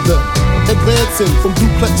rest of them. Advancing from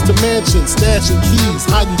duplex to mansion, stashing keys,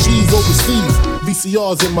 hiding cheese overseas.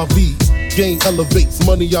 VCRs in my V's. Game elevates,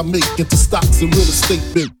 money I make into stocks and real estate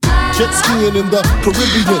big. Jet skiing in the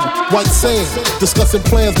Caribbean, white sand, discussing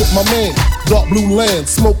plans with my man. Dark blue land,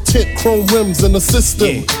 smoke tint, chrome rims in the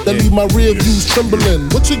system that leave my rear views trembling.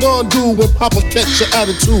 What you gonna do when Papa catch your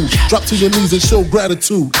attitude? Drop to your knees and show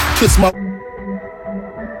gratitude. Kiss my.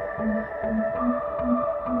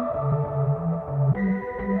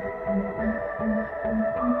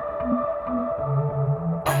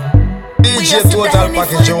 DJ Total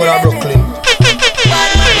Package all of Brooklyn.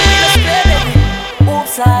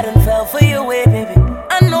 Oops, I done fell for your way, baby.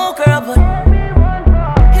 I know, girl, but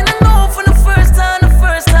and I know from the first time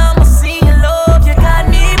I seen your love, you got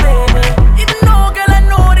me, baby. Even though, girl, I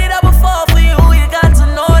know that I would fall for you, you got to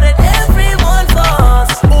know that everyone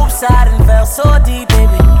falls. Oops, I done fell so deep,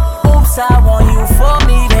 baby. Oops, I want you for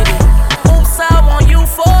me, baby. Oops, I want you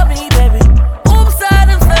for me, baby. Oops, I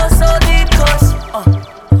done fell so deep, cause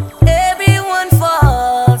everyone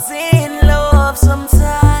falls in love sometimes.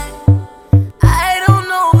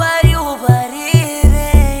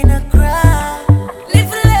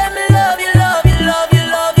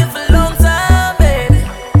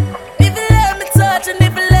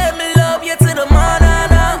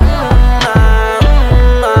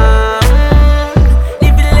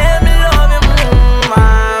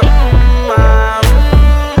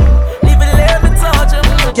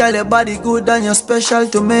 Girl, your body good and you're special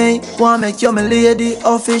to me. Wanna make you my lady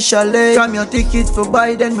officially. From your ticket for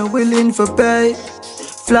buy, then me willing for pay.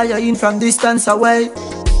 Fly you in from distance away.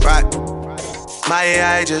 Right, my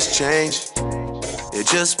AI just changed. It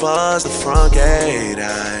just buzzed the front gate.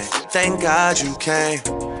 I thank God you came.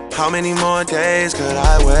 How many more days could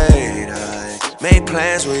I wait? I made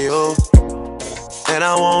plans with you, and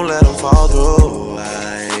I won't let them fall through.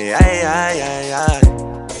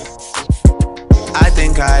 I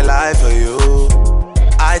think I lie for you.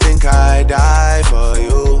 I think I die for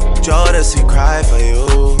you. Jodeci cry for you.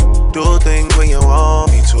 Do things when you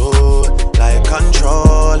want me to. Like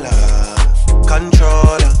controller.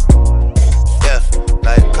 Yeah,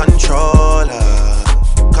 like controller.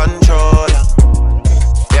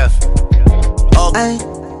 Yeah. Oh. Hey,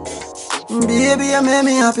 baby, you make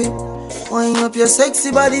me happy. Wind up your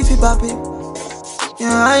sexy body fi poppy. Your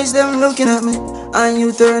eyes them looking at me, and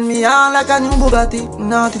you turn me on like a new Bugatti.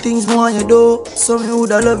 Naughty things more you do, so me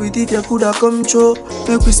woulda love it if you coulda come true.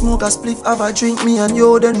 Make we smoke a spliff, have a drink, me and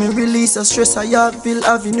you. Then me release a stress I Yorkville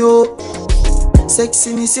Avenue.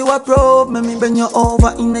 Sexiness you a probe, make me bend you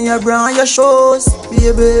over in your bra and your shoes.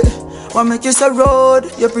 Baby, wanna make you so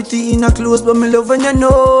road. You're pretty in a clothes, but me love when you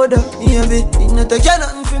know that. Baby, it not take you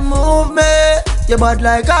nothing fi move me. You bad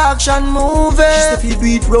like action movie. She say fi do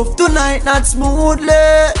it rough tonight, not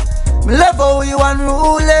smoothly. Me love how you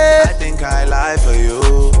unruly. I think I lie for you,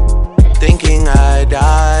 thinking I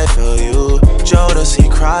die for you. Jodeci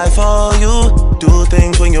cry for you. Do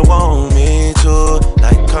things when you want me to.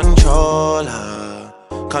 Like controller.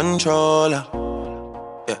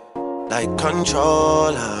 Yeah, like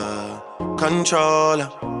controller.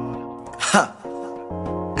 Ha.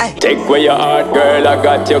 Take away your heart, girl, I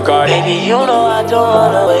got your card. Baby, you know I don't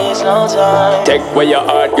wanna waste no time. Take away your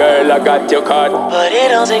heart, girl, I got your card. But it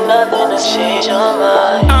don't take nothing to change your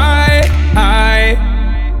mind. I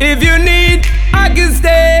If you need, I can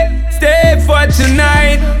stay for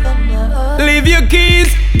tonight. Leave your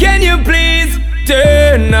keys, can you please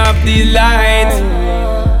turn off the lights?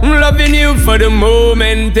 I'm loving you for the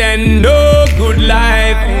moment and no good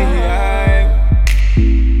life.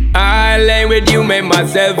 I lay with you, make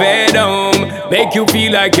myself at home. Make you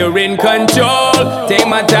feel like you're in control. Take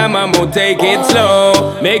my time, I'm gonna take it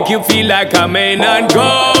slow. Make you feel like I may not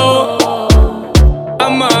go.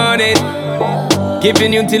 I'm on it,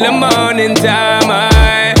 giving you till the morning time.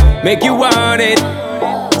 I make you want it.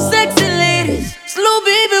 Sexy ladies, slow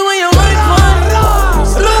baby when you want it.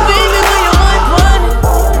 Slow baby when you want it.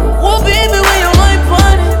 Whoa baby when you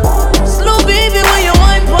want it. Slow baby when you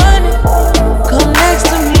want it. Come next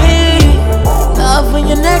to me, love when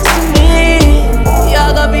you're next to me.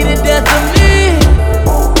 Y'all gonna be the death of me.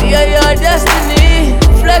 We are your destiny.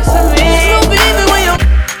 Flex with me. Slow baby when you.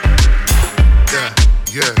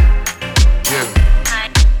 Yeah.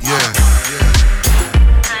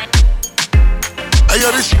 Hey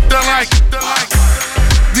yo, this shit done like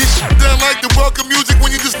this shit done like the welcome music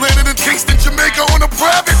when you just landed in Kingston, Jamaica on a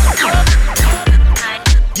private.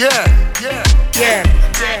 Yeah.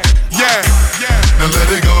 Now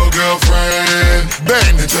let it go, girlfriend.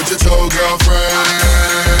 Bang and touch your toe,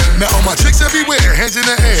 girlfriend. Now all my chicks everywhere, hands in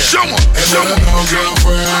the air. Show 'em, and show 'em, no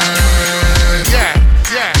girlfriend. Yeah.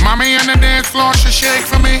 Mommy on the dance floor, she shake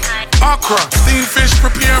for me. Okra, steamed fish,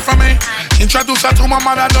 prepare for me. Introduce her to my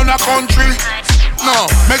mother down the country. No,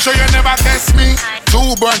 make sure you never test me.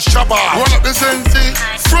 2 bunch chopper, roll up the sensei.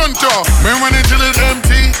 Front door, me running till it's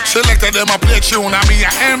empty. Selected them a play tune, I be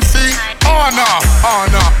a MC. Oh no.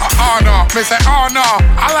 Me say oh no.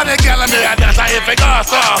 All of the girl in there, that's how you figure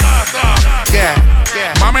so. Yeah.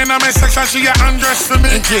 Mommy in my section, she get undressed for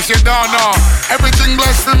me. In case you don't know, everything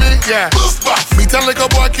blessed for me. Yeah. Boof buff. Me tell like a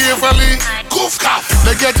boy carefully. Goof cough.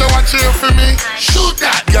 They get to watch here for me. Shoot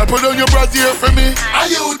that. Girl, put on your brassiere for me. Are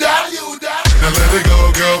you that? Now let it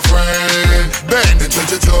go, girlfriend. Bang and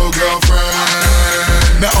touch your toe,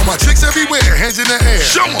 girlfriend. Now all my chicks everywhere, hands in the air.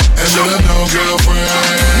 Show 'em, and let her know,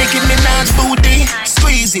 girlfriend. Nicki Minaj booty,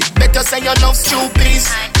 squeeze it. Better say you love Stupid.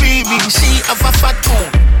 Baby, she have a fat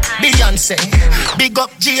tone. Beyonce, big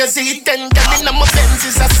up Jay-Z. 10 gal in my Benz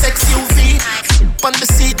is a sex UV. On the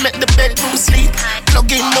seat, make the bedroom sleep.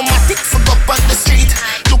 Plug in my matic, fuck up on the street.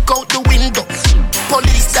 Look out the window,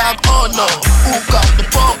 police dog, oh no. Who got the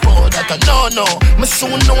popo, that I no. Me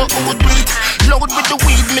soon know who would do it. Load with the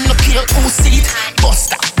weed, me no care who see it.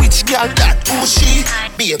 Buster, which girl that, who she?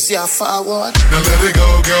 Babes, yeah, forward. Now let it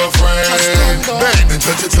go, girlfriend. Bang and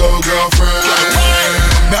touch your toe, girlfriend.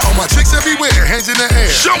 Now all my chicks everywhere, hands in the air.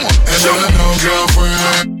 Show 'em, and let her know,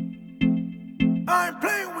 girlfriend. I ain't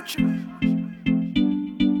playing with you.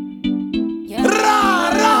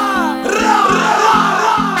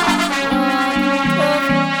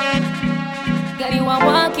 Girl, you a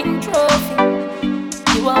walking trophy.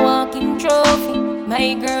 You a walking trophy.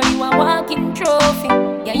 My girl, you a walking trophy.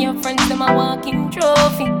 Yeah, your friends, them a walking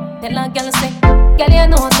trophy. Tell a girl say, girl, you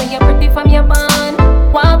know say you're pretty from your band.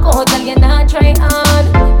 Walk out, girl, you not try hard.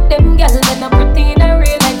 Them girl, they not pretty in a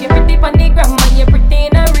real life. You're pretty on the gram, and you're pretty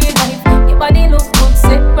in a real life. Your body look good,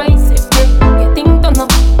 set right, set right. Your thing done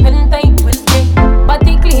up, well tight, well straight.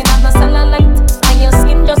 Body clean, have no cellulite. And your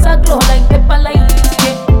skin just a glow like pepper light.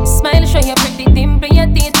 Yeah. Smile, show your pretty dimple, your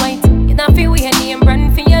teeth white. You not feel weird, name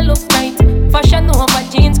brand for your look right. Fashion over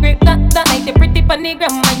jeans, grip that night. You're pretty on the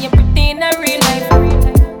gram, and you're pretty in a real life.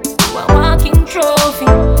 You a walking trophy.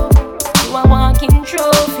 You a walking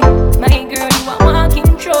trophy. My girl, you a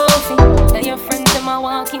walking trophy. Tell your friends them a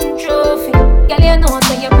walking trophy. Girl, you know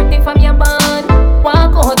say you're pretty from your band.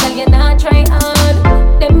 Walk out, girl, you not try hard.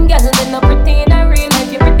 Them girls they not pretty in a real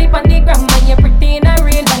life. You're pretty on the gram, and you're pretty in a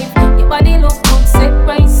real life. Your body look good, set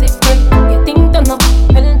right, set right. Your thing done up,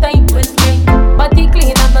 well tight, well straight. Body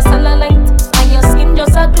clean, have no cellulite. And your skin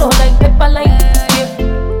just a glow like pepper light.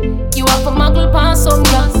 You have a muggle past some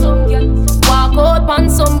girl. Walk out pan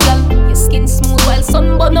some girl. Your skin smooth while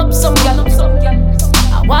sun burn up some girl.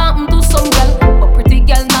 I want to some girl, but pretty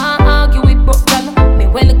girl nah argue with broke girl. Me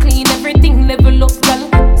well clean everything level up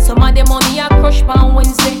girl. Some of them money I crush on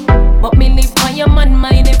Wednesday, but me live on your man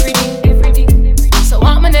mind every day. So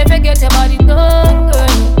want me never get your body done,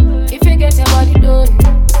 girl. If you get your body done,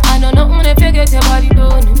 I know nothing if you get your body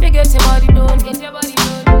done. If you get your body done, get your body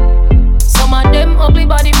done. Some of them ugly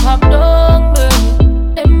body pop down, girl.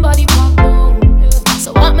 Them body pop down.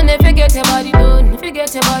 So want me never get your body done. If you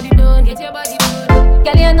get your body done, get your body done.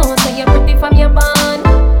 Girl, you know say you're pretty from your band.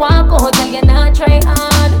 Walk out, girl, you not try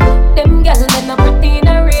hard. Them girls they not pretty in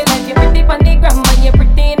a real life. You're pretty on the gram, and you're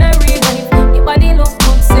pretty in a real life. Your body look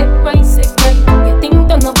good, set right, set right. Your thing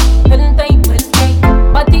done up, well tight, well straight.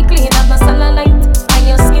 Body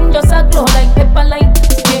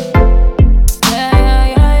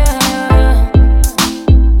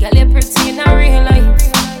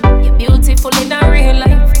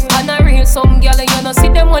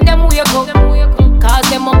when them wake up. Cause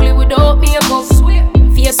them ugly without makeup.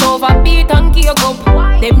 Face over beat and cake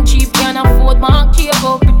up. Them cheap can afford Marc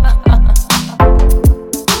Jacob. You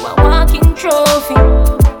a walking trophy.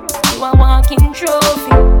 You a walking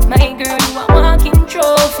trophy. My girl, you a walking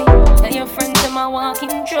trophy. And your friends them a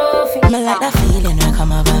walking trophy. I like that feeling when you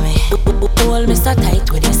come over me. Hold me so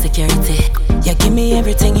tight with your security. You give me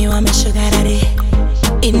everything you want, me sugar daddy.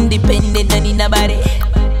 Independent and in the body.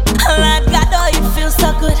 Lord God, oh, you feel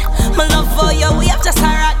so good. My love for you, we have just to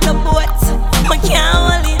rock the boat. I can't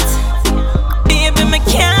hold it, baby, I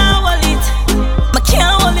can't hold it. I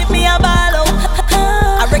can't hold it, me a ball out.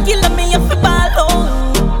 I regular me up a ball out.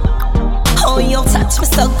 Oh, you touch me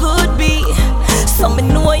so good, B. So me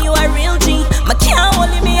know you a real G. I can't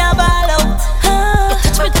hold it, me a ball out.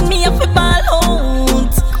 You touch me up a ball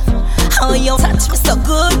out. Oh, you touch me so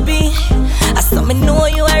good, B. So me know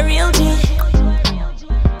you a real G.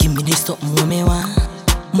 Give me this something what me want.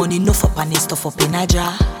 Money enough up and this stuff up in a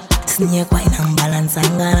jar. Snake wine and balance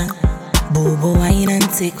and gana. Bobo wine and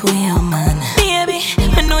take away your man. Baby,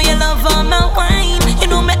 I know you love all my wine. You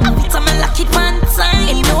know me have it and me lock it one time.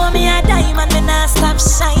 You know me a diamond, me not stop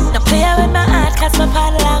shine. Don't play with my heart cause my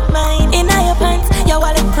padlock mine. In your pants, your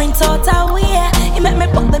wallet print out a way. You make me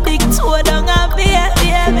put the big toe down a beer,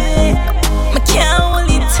 baby. Me can't hold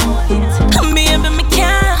it. Baby, me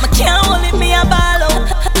can't hold it, me a ball out.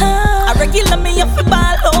 I regular me up a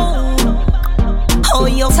ball out. Oh,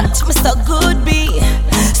 you touch me so good, B.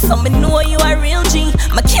 So me know you a real G.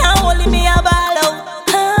 Me can't hold it, me a ball out.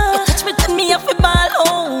 You touch me, turn me up a ball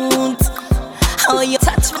out. Oh, you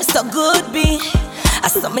touch me so good, B.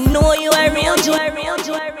 So me know you a real G.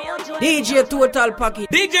 DJ Total Package.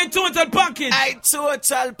 DJ Total Package. Hey,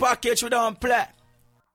 Total Package, we don't play.